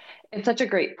 It's such a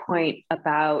great point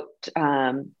about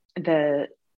the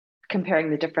comparing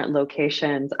the different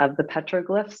locations of the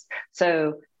petroglyphs.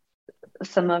 So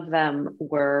some of them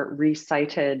were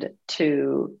recited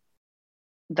to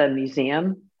the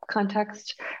museum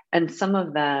context, and some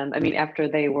of them, after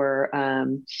they were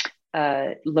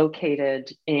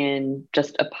located in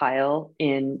just a pile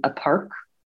in a park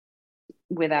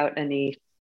without any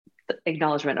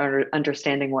acknowledgement or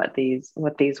understanding what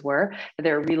these were.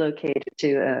 They're relocated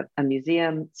to a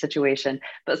museum situation,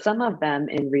 but some of them,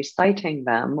 in reciting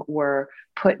them, were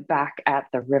put back at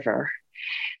the river.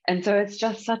 And so it's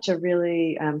just such a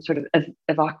really sort of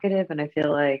evocative, and I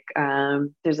feel like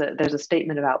there's a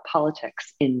statement about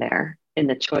politics in there, in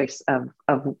the choice of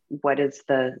what is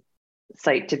the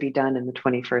site to be done in the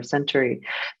 21st century,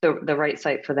 the right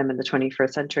site for them in the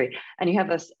 21st century. And you have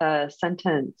a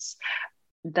sentence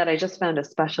that I just found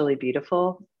especially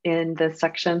beautiful in this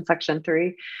section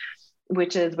 3,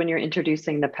 which is when you're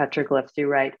introducing the petroglyphs, you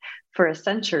write, for a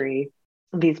century,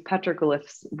 these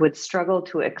petroglyphs would struggle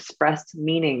to express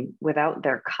meaning without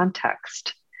their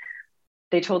context.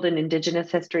 They told an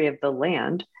indigenous history of the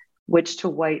land, which to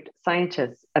white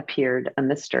scientists appeared a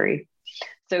mystery.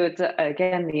 So it's,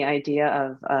 again, the idea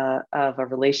of a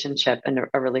relationship, and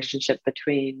a relationship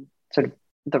between sort of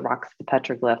the rocks, the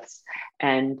petroglyphs,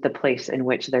 and the place in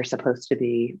which they're supposed to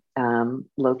be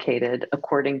located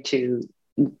according to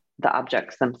the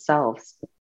objects themselves.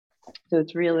 So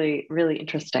it's really, really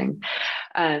interesting.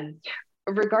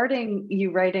 Regarding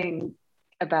you writing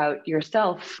about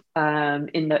yourself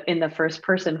in the first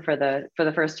person for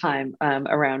the first time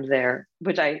around there,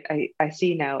 which I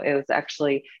see now, it was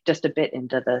actually just a bit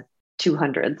into the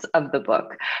 200s of the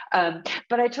book.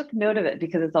 But I took note of it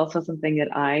because it's also something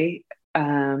that I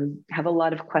have a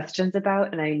lot of questions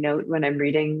about, and I note when I'm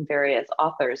reading various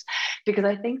authors, because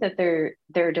I think that there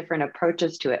are different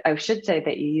approaches to it. I should say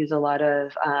that you use a lot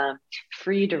of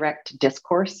free direct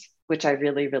discourse, which I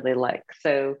really, really like.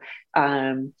 So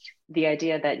the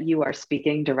idea that you are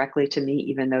speaking directly to me,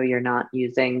 even though you're not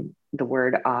using the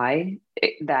word I,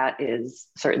 that is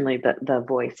certainly the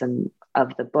voice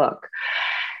of the book.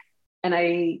 And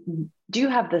I do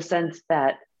have the sense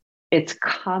that it's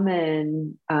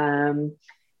common.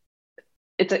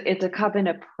 It's a common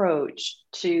approach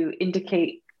to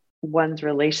indicate one's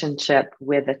relationship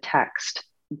with a text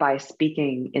by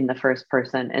speaking in the first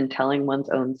person and telling one's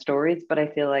own stories. But I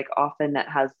feel like often that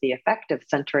has the effect of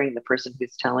centering the person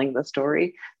who's telling the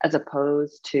story, as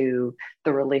opposed to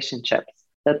the relationships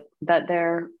that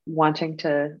they're wanting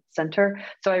to center.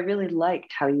 So I really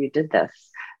liked how you did this.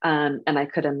 And I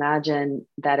could imagine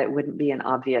that it wouldn't be an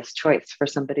obvious choice for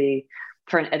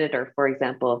an editor, for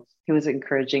example, who was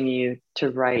encouraging you to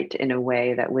write in a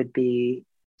way that would be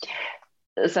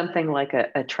something like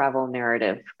a travel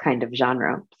narrative kind of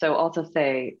genre. So also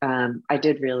say, I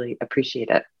did really appreciate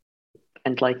it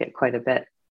and like it quite a bit.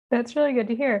 That's really good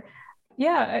to hear.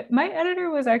 Yeah, my editor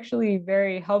was actually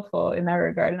very helpful in that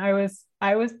regard. And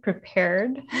I was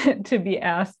prepared to be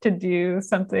asked to do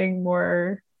something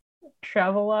more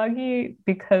travelogue-y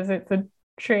because it's a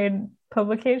trade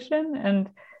publication, and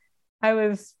I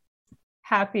was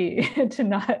happy to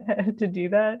not have to do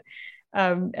that.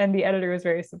 And the editor was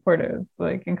very supportive,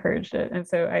 like encouraged it. And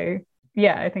so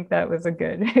I think that was a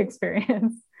good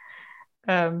experience.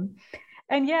 And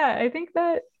yeah, I think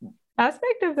that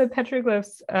aspect of the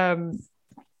petroglyphs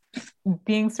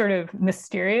being sort of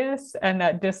mysterious, and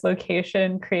that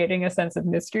dislocation creating a sense of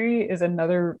mystery, is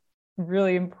another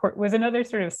really important, was another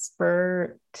sort of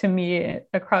spur to me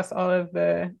across all of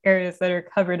the areas that are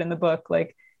covered in the book.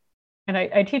 Like, and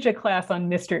I teach a class on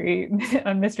mystery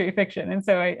fiction, and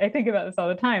so I think about this all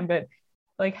the time. But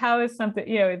like, how is something,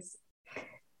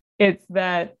 it's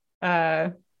that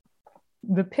the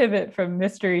pivot from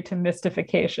mystery to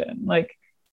mystification. Like,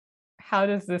 how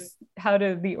do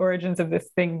the origins of this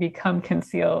thing become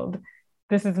concealed?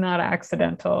 This is not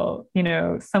accidental.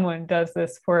 Someone does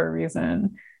this for a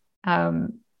reason.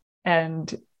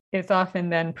 And it's often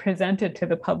then presented to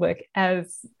the public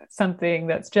as something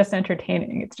that's just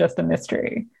entertaining. It's just a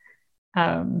mystery.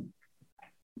 And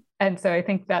so I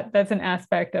think that that's an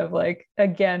aspect of, like,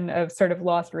 again, of sort of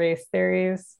lost race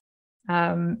theories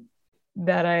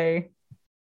that I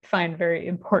find very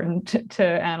important to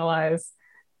analyze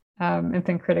and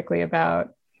think critically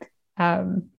about.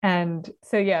 And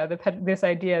so, yeah, this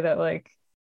idea that, like,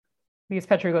 these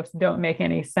petroglyphs don't make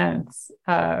any sense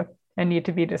and need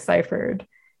to be deciphered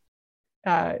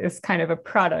is kind of a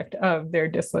product of their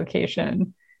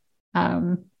dislocation.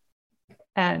 And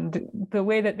the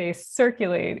way that they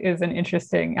circulate is an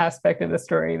interesting aspect of the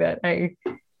story that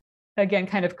again,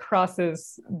 kind of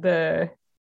crosses the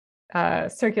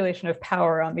circulation of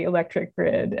power on the electric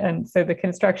grid. And so the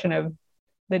construction of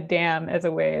the dam as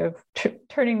a way of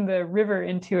turning the river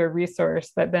into a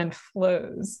resource that then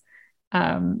flows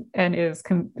and is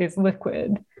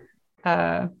liquid,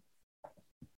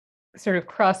 sort of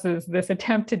crosses this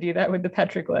attempt to do that with the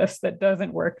petroglyphs that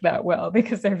doesn't work that well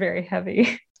because they're very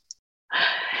heavy.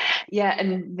 Yeah,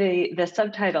 and the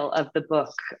subtitle of the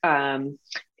book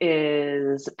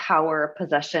is Power,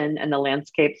 Possession, and the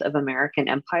Landscapes of American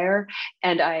Empire.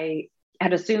 And I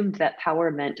had assumed that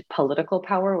power meant political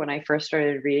power when I first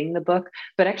started reading the book,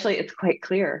 but actually it's quite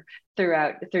clear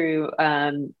through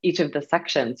each of the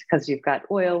sections, because you've got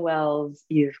oil wells,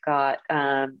 you've got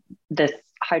this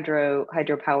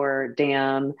hydropower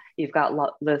dam, you've got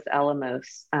Los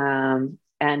Alamos, and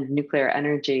nuclear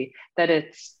energy, that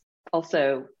it's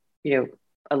also,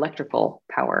 electrical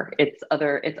power. It's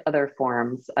other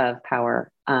forms of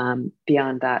power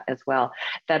beyond that as well,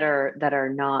 that are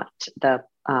not the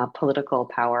political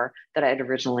power that I had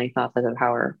originally thought that the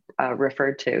power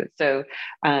referred to. So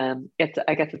I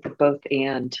guess it's a both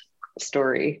and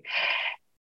story.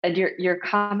 And your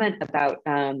comment about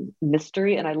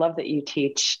mystery, and I love that you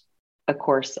teach a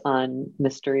course on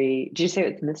mystery. Did you say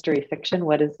it's mystery fiction?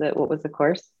 What was the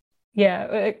course?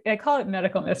 Yeah, I call it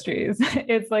medical mysteries.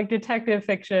 It's like detective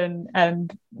fiction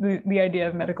and the idea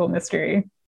of medical mystery.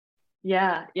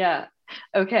 Yeah.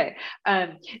 Okay.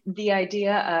 The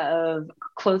idea of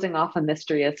closing off a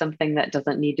mystery as something that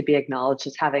doesn't need to be acknowledged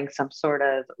as having some sort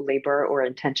of labor or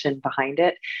intention behind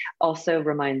it also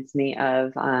reminds me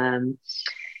of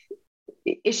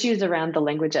issues around the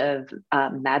language of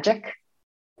magic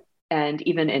and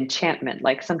even enchantment.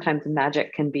 Like sometimes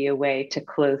magic can be a way to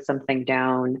close something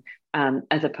down,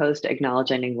 as opposed to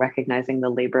acknowledging and recognizing the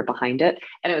labor behind it.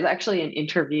 And it was actually an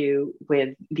interview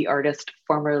with the artist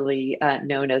formerly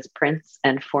known as Prince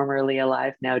and formerly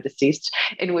alive, now deceased,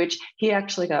 in which he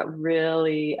actually got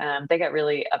really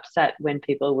upset when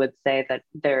people would say that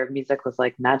their music was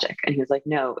like magic. And he was like,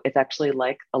 no, it's actually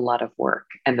like a lot of work.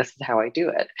 And this is how I do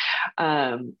it.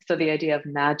 So the idea of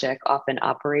magic often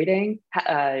operating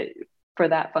for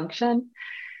that function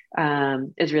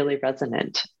is really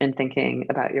resonant in thinking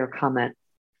about your comment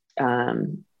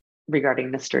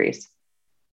regarding mysteries.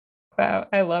 Wow,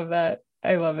 I love that.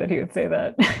 I love that he would say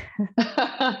that.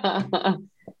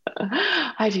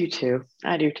 I do too.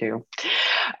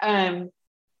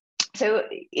 So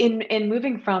in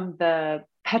moving from the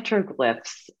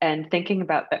petroglyphs and thinking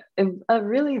about a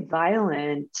really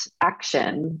violent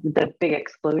action, the big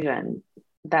explosion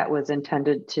that was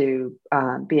intended to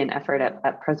be an effort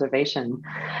at preservation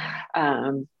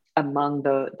among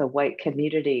the white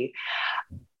community.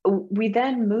 We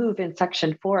then move in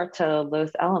section 4 to Los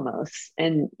Alamos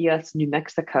in US New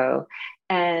Mexico.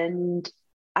 And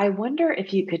I wonder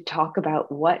if you could talk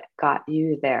about what got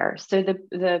you there. So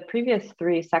the previous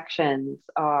 3 sections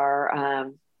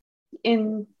are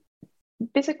in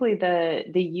basically the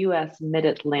US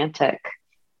mid-Atlantic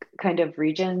kind of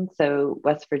region, so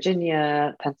West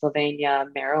Virginia, Pennsylvania,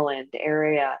 Maryland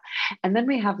area, and then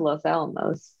we have Los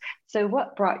Alamos. So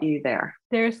what brought you there?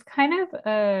 There's kind of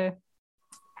a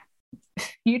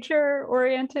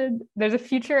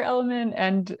future element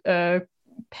and a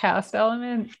past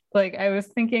element. Like I was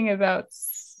thinking about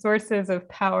sources of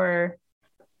power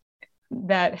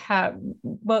that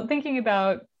thinking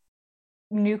about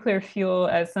nuclear fuel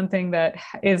as something that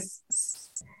is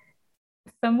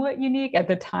somewhat unique, at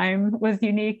the time was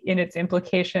unique in its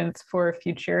implications for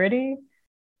futurity,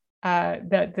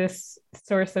 that this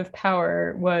source of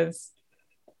power was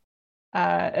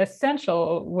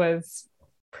was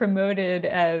promoted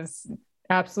as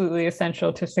absolutely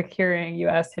essential to securing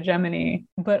US hegemony,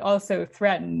 but also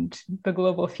threatened the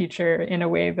global future in a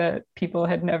way that people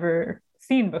had never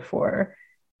seen before,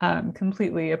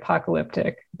 completely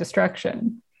apocalyptic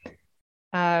destruction.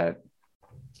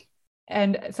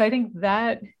 And so I think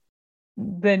that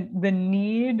the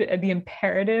need, the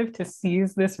imperative to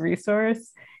seize this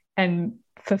resource and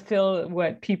fulfill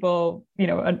what people,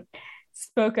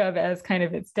 spoke of as kind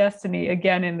of its destiny,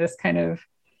 again, in this kind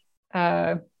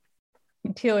of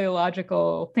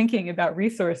teleological thinking about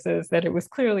resources, that it was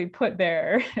clearly put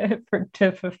there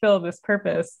to fulfill this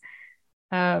purpose.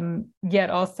 Yet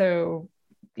also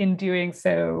in doing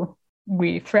so,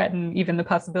 we threaten even the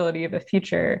possibility of a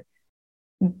future.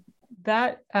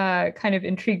 That kind of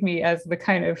intrigued me as the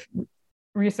kind of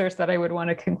resource that I would want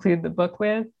to conclude the book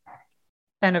with.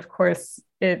 And of course,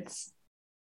 it's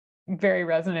very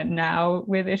resonant now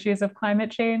with issues of climate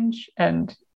change.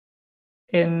 And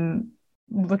in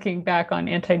looking back on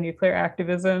anti-nuclear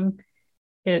activism,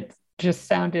 it just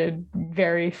sounded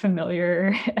very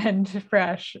familiar and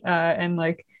fresh, and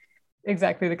like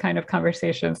exactly the kind of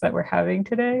conversations that we're having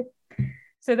today.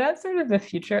 So that's sort of the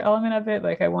future element of it.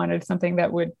 Like I wanted something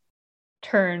that would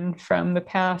turn from the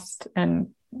past and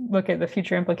look at the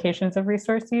future implications of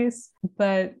resource use.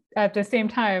 But at the same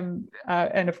time,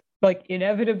 and like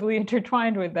inevitably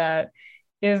intertwined with that,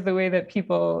 is the way that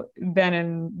people then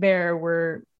and there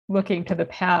were looking to the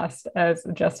past as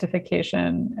a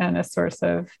justification and a source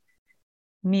of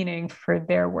meaning for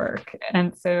their work.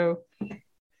 And so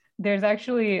there's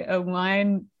actually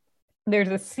there's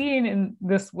a scene in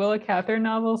this Willa Cather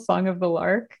novel, Song of the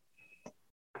Lark,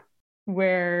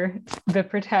 where the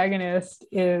protagonist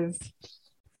is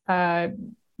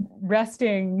is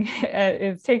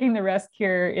taking the rest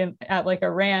cure at like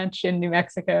a ranch in New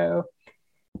Mexico,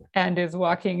 and is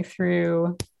walking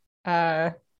through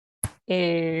a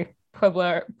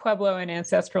Puebloan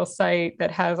ancestral site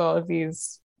that has all of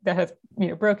these, that has,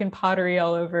 broken pottery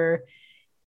all over,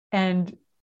 and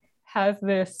has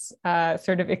this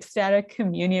sort of ecstatic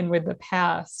communion with the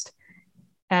past.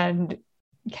 And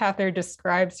Cather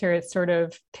describes her as sort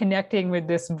of connecting with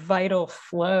this vital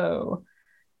flow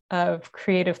of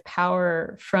creative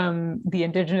power from the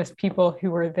indigenous people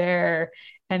who were there.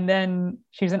 And then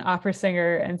she's an opera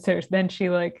singer. And so then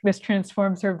this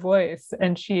transforms her voice,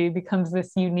 and she becomes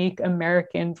this unique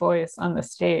American voice on the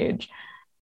stage.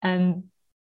 And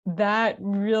that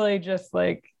really just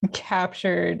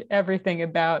captured everything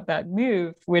about that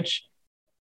move, which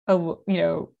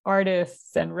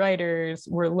artists and writers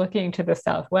were looking to the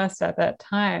Southwest at that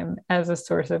time as a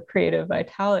source of creative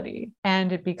vitality.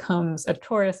 And it becomes a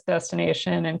tourist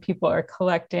destination, and people are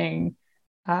collecting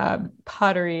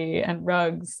pottery and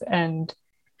rugs and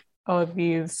all of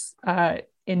these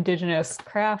indigenous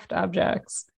craft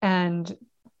objects. And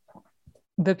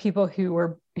the people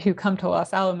who come to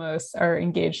Los Alamos are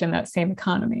engaged in that same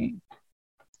economy.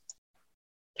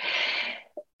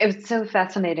 It was so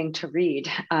fascinating to read,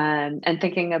 and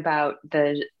thinking about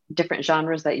the different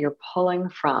genres that you're pulling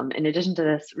from, in addition to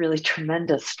this really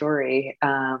tremendous story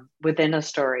within a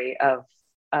story of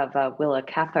Willa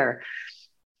Cather.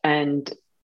 And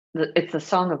it's the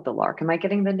Song of the Lark. Am I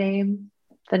getting the name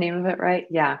of it right?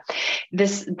 Yeah.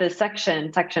 The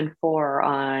section 4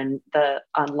 on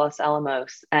Los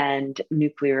Alamos and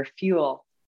nuclear fuel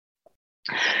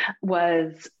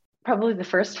was probably the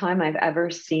first time I've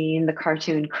ever seen the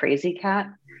cartoon Crazy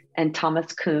Cat and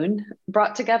Thomas Kuhn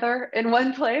brought together in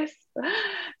one place.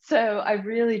 So I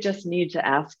really just need to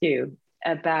ask you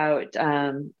about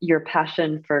your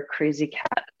passion for Crazy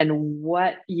Cat and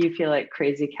what you feel like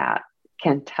Crazy Cat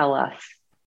can tell us.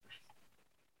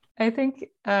 I think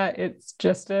it's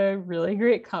just a really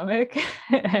great comic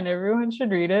and everyone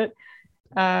should read it.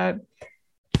 And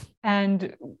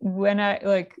when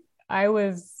I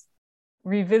was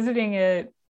revisiting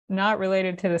it, not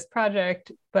related to this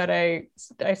project, but I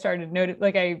started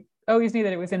noticing, I always knew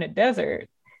that it was in a desert.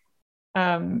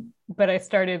 But I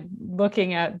started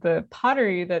looking at the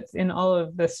pottery that's in all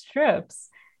of the strips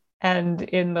and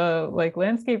in the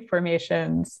landscape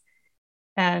formations.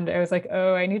 And I was like,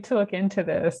 oh, I need to look into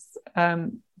this,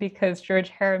 because George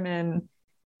Harriman,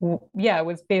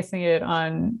 was basing it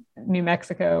on New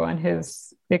Mexico, on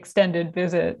his extended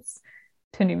visits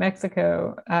to New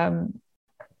Mexico.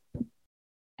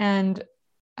 And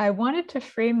I wanted to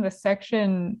frame the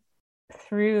section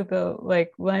through the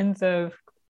lens of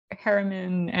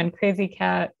Harriman and Crazy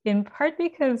Cat, in part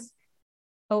because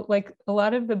a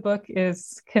lot of the book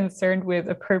is concerned with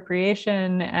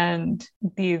appropriation and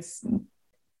these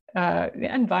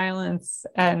and violence,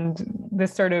 and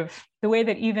this sort of the way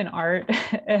that even art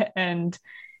and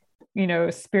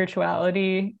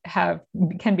spirituality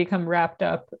can become wrapped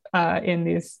up in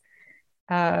these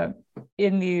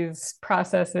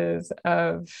processes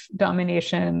of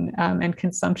domination and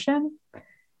consumption.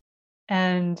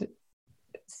 And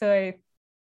so I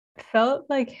felt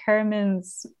like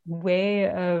Harriman's way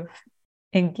of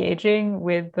engaging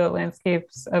with the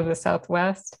landscapes of the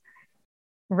Southwest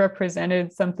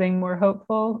represented something more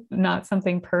hopeful, not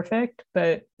something perfect,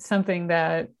 but something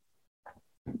that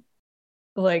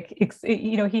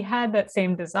he had that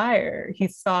same desire. He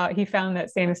found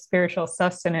that same spiritual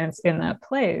sustenance in that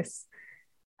place.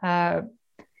 But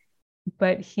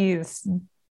he's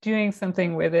doing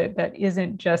something with it that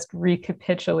isn't just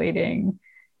recapitulating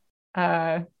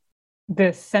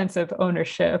this sense of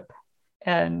ownership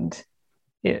and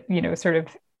sort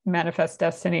of manifest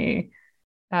destiny,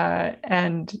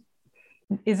 and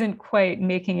isn't quite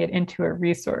making it into a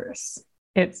resource.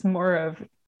 It's more of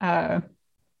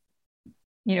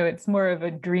it's more of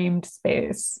a dreamed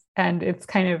space, and it's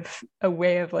kind of a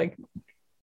way of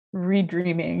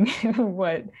redreaming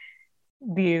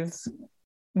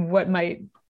what might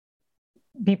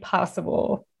be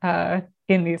possible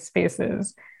in these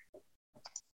spaces.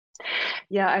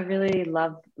 Yeah, I really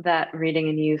love that reading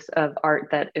and use of art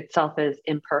that itself is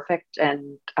imperfect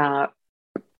and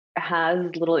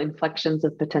has little inflections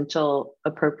of potential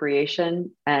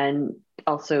appropriation and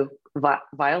also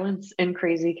violence in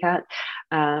Crazy Cat.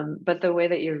 But the way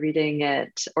that you're reading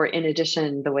it, or in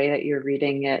addition, the way that you're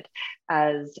reading it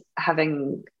as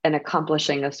having and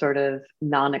accomplishing a sort of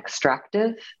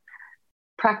non-extractive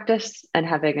practice and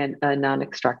having a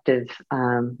non-extractive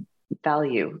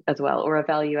value as well, or a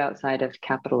value outside of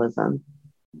capitalism,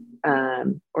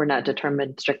 or not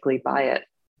determined strictly by it.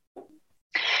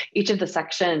 Each of the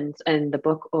sections in the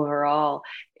book overall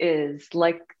is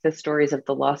like the stories of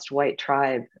the lost white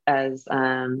tribe as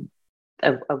a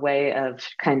way of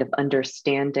kind of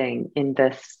understanding in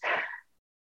this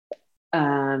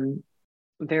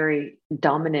very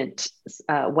dominant,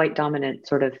 white dominant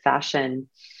sort of fashion,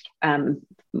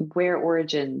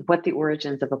 what the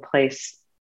origins of a place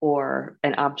or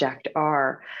an object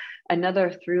are.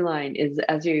 Another through line is,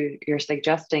 as you're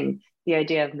suggesting, the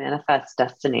idea of manifest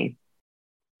destiny,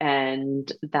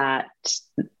 and that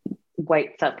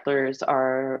white settlers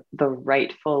are the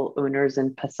rightful owners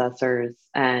and possessors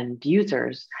and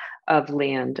users of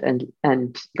land and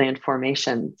land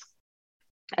formations.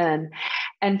 And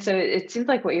so it seems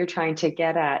like what you're trying to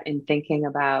get at in thinking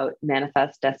about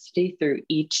manifest destiny through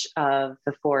each of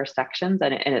the four sections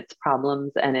and its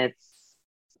problems and its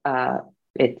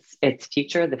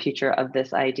future, the future of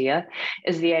this idea,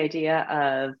 is the idea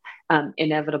of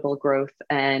inevitable growth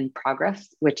and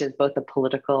progress, which is both a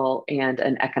political and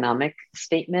an economic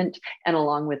statement. And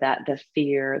along with that,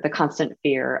 the constant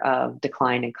fear of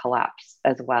decline and collapse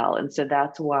as well. And so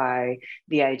that's why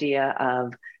the idea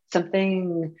of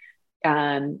something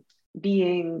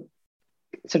being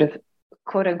sort of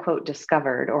quote unquote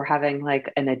discovered, or having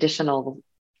like an additional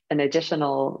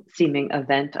seeming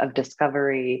event of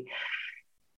discovery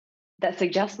that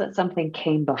suggests that something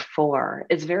came before,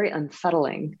 is very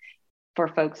unsettling for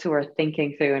folks who are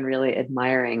thinking through and really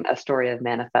admiring a story of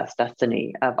manifest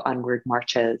destiny, of onward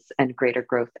marches and greater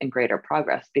growth and greater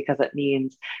progress, because it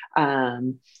means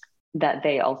that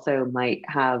they also might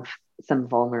have some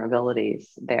vulnerabilities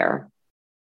there.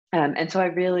 And so I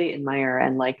really admire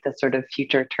and like the sort of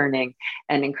future turning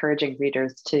and encouraging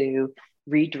readers to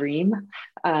redream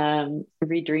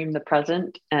the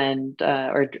present and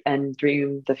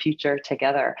dream the future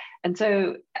together. And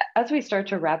so as we start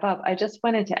to wrap up, I just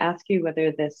wanted to ask you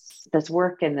whether this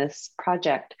work and this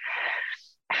project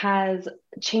has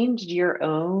changed your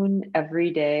own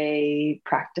everyday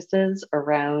practices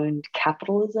around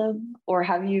capitalism, or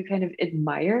have you kind of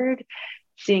admired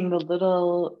seeing the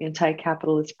little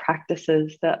anti-capitalist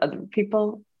practices that other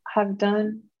people have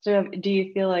done? So do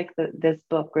you feel like this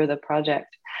book or the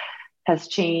project has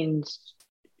changed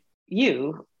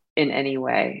you in any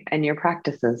way and your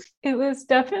practices? It was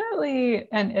definitely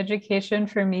an education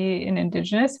for me in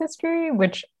Indigenous history,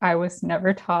 which I was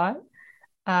never taught.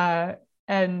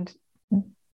 And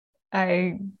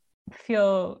I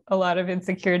feel a lot of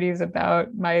insecurities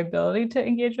about my ability to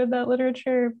engage with that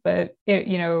literature, but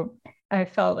I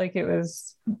felt like it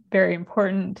was very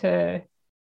important to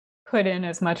put in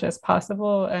as much as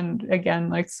possible, and again,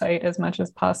 like cite as much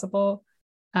as possible.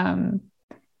 And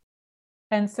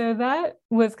so that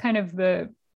was kind of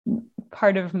the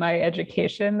part of my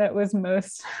education that was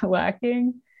most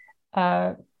lacking.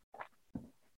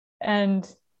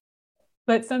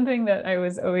 But something that I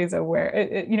was always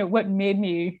aware, what made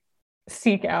me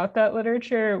seek out that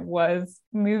literature was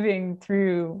moving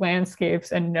through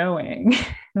landscapes and knowing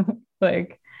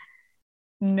that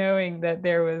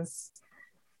there was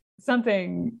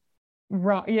something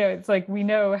wrong. It's like, we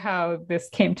know how this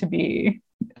came to be,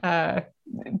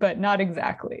 but not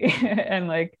exactly. And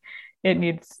like, it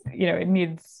needs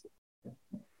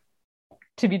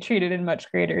to be treated in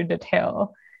much greater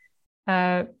detail.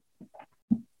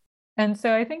 And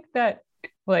so I think that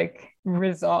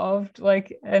resolved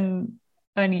it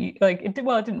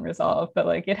didn't resolve,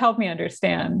 but it helped me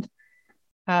understand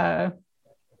why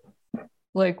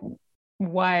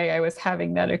I was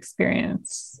having that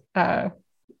experience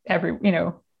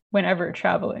whenever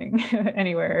traveling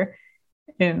anywhere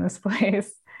in this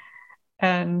place.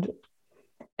 And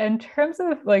in terms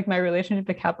of my relationship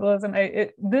to capitalism,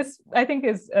 this I think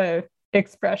is a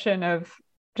expression of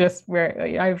just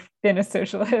where I've been a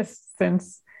socialist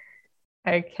since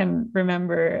I can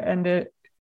remember, and it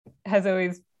has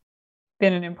always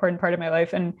been an important part of my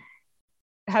life. And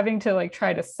having to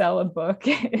try to sell a book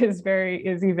is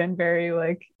even very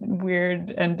weird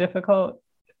and difficult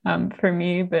for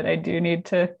me, but I do need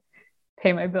to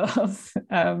pay my bills.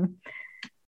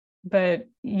 But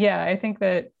yeah, I think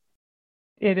that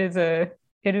it is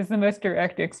the most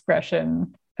direct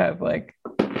expression of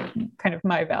kind of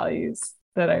my values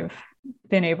that I've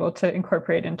been able to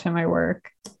incorporate into my work.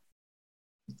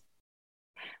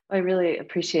 I really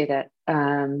appreciate it.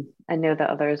 I know that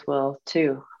others will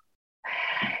too.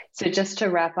 So just to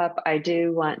wrap up, I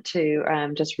do want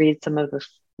to just read some of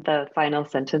the final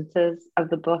sentences of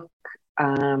the book,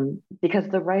 because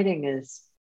the writing is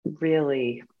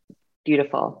really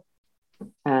beautiful.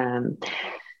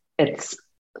 It's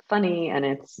funny and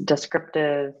it's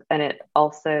descriptive, and it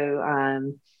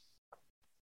also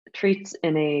treats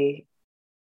in a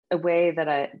way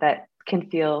that can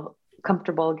feel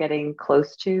comfortable getting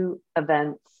close to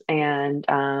events and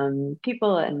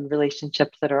people and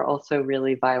relationships that are also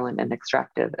really violent and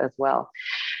extractive as well.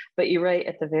 But you write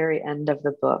at the very end of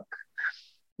the book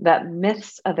that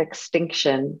myths of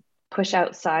extinction push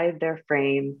outside their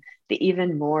frame the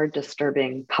even more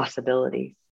disturbing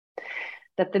possibility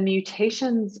that the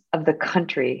mutations of the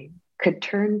country could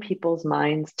turn people's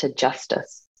minds to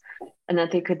justice and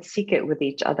that they could seek it with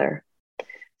each other.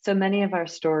 So many of our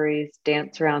stories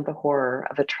dance around the horror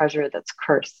of a treasure that's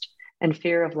cursed and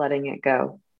fear of letting it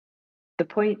go. The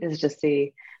point is to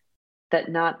see that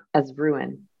not as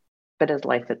ruin, but as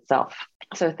life itself.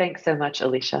 So thanks so much,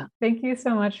 Alicia. Thank you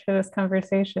so much for this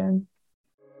conversation.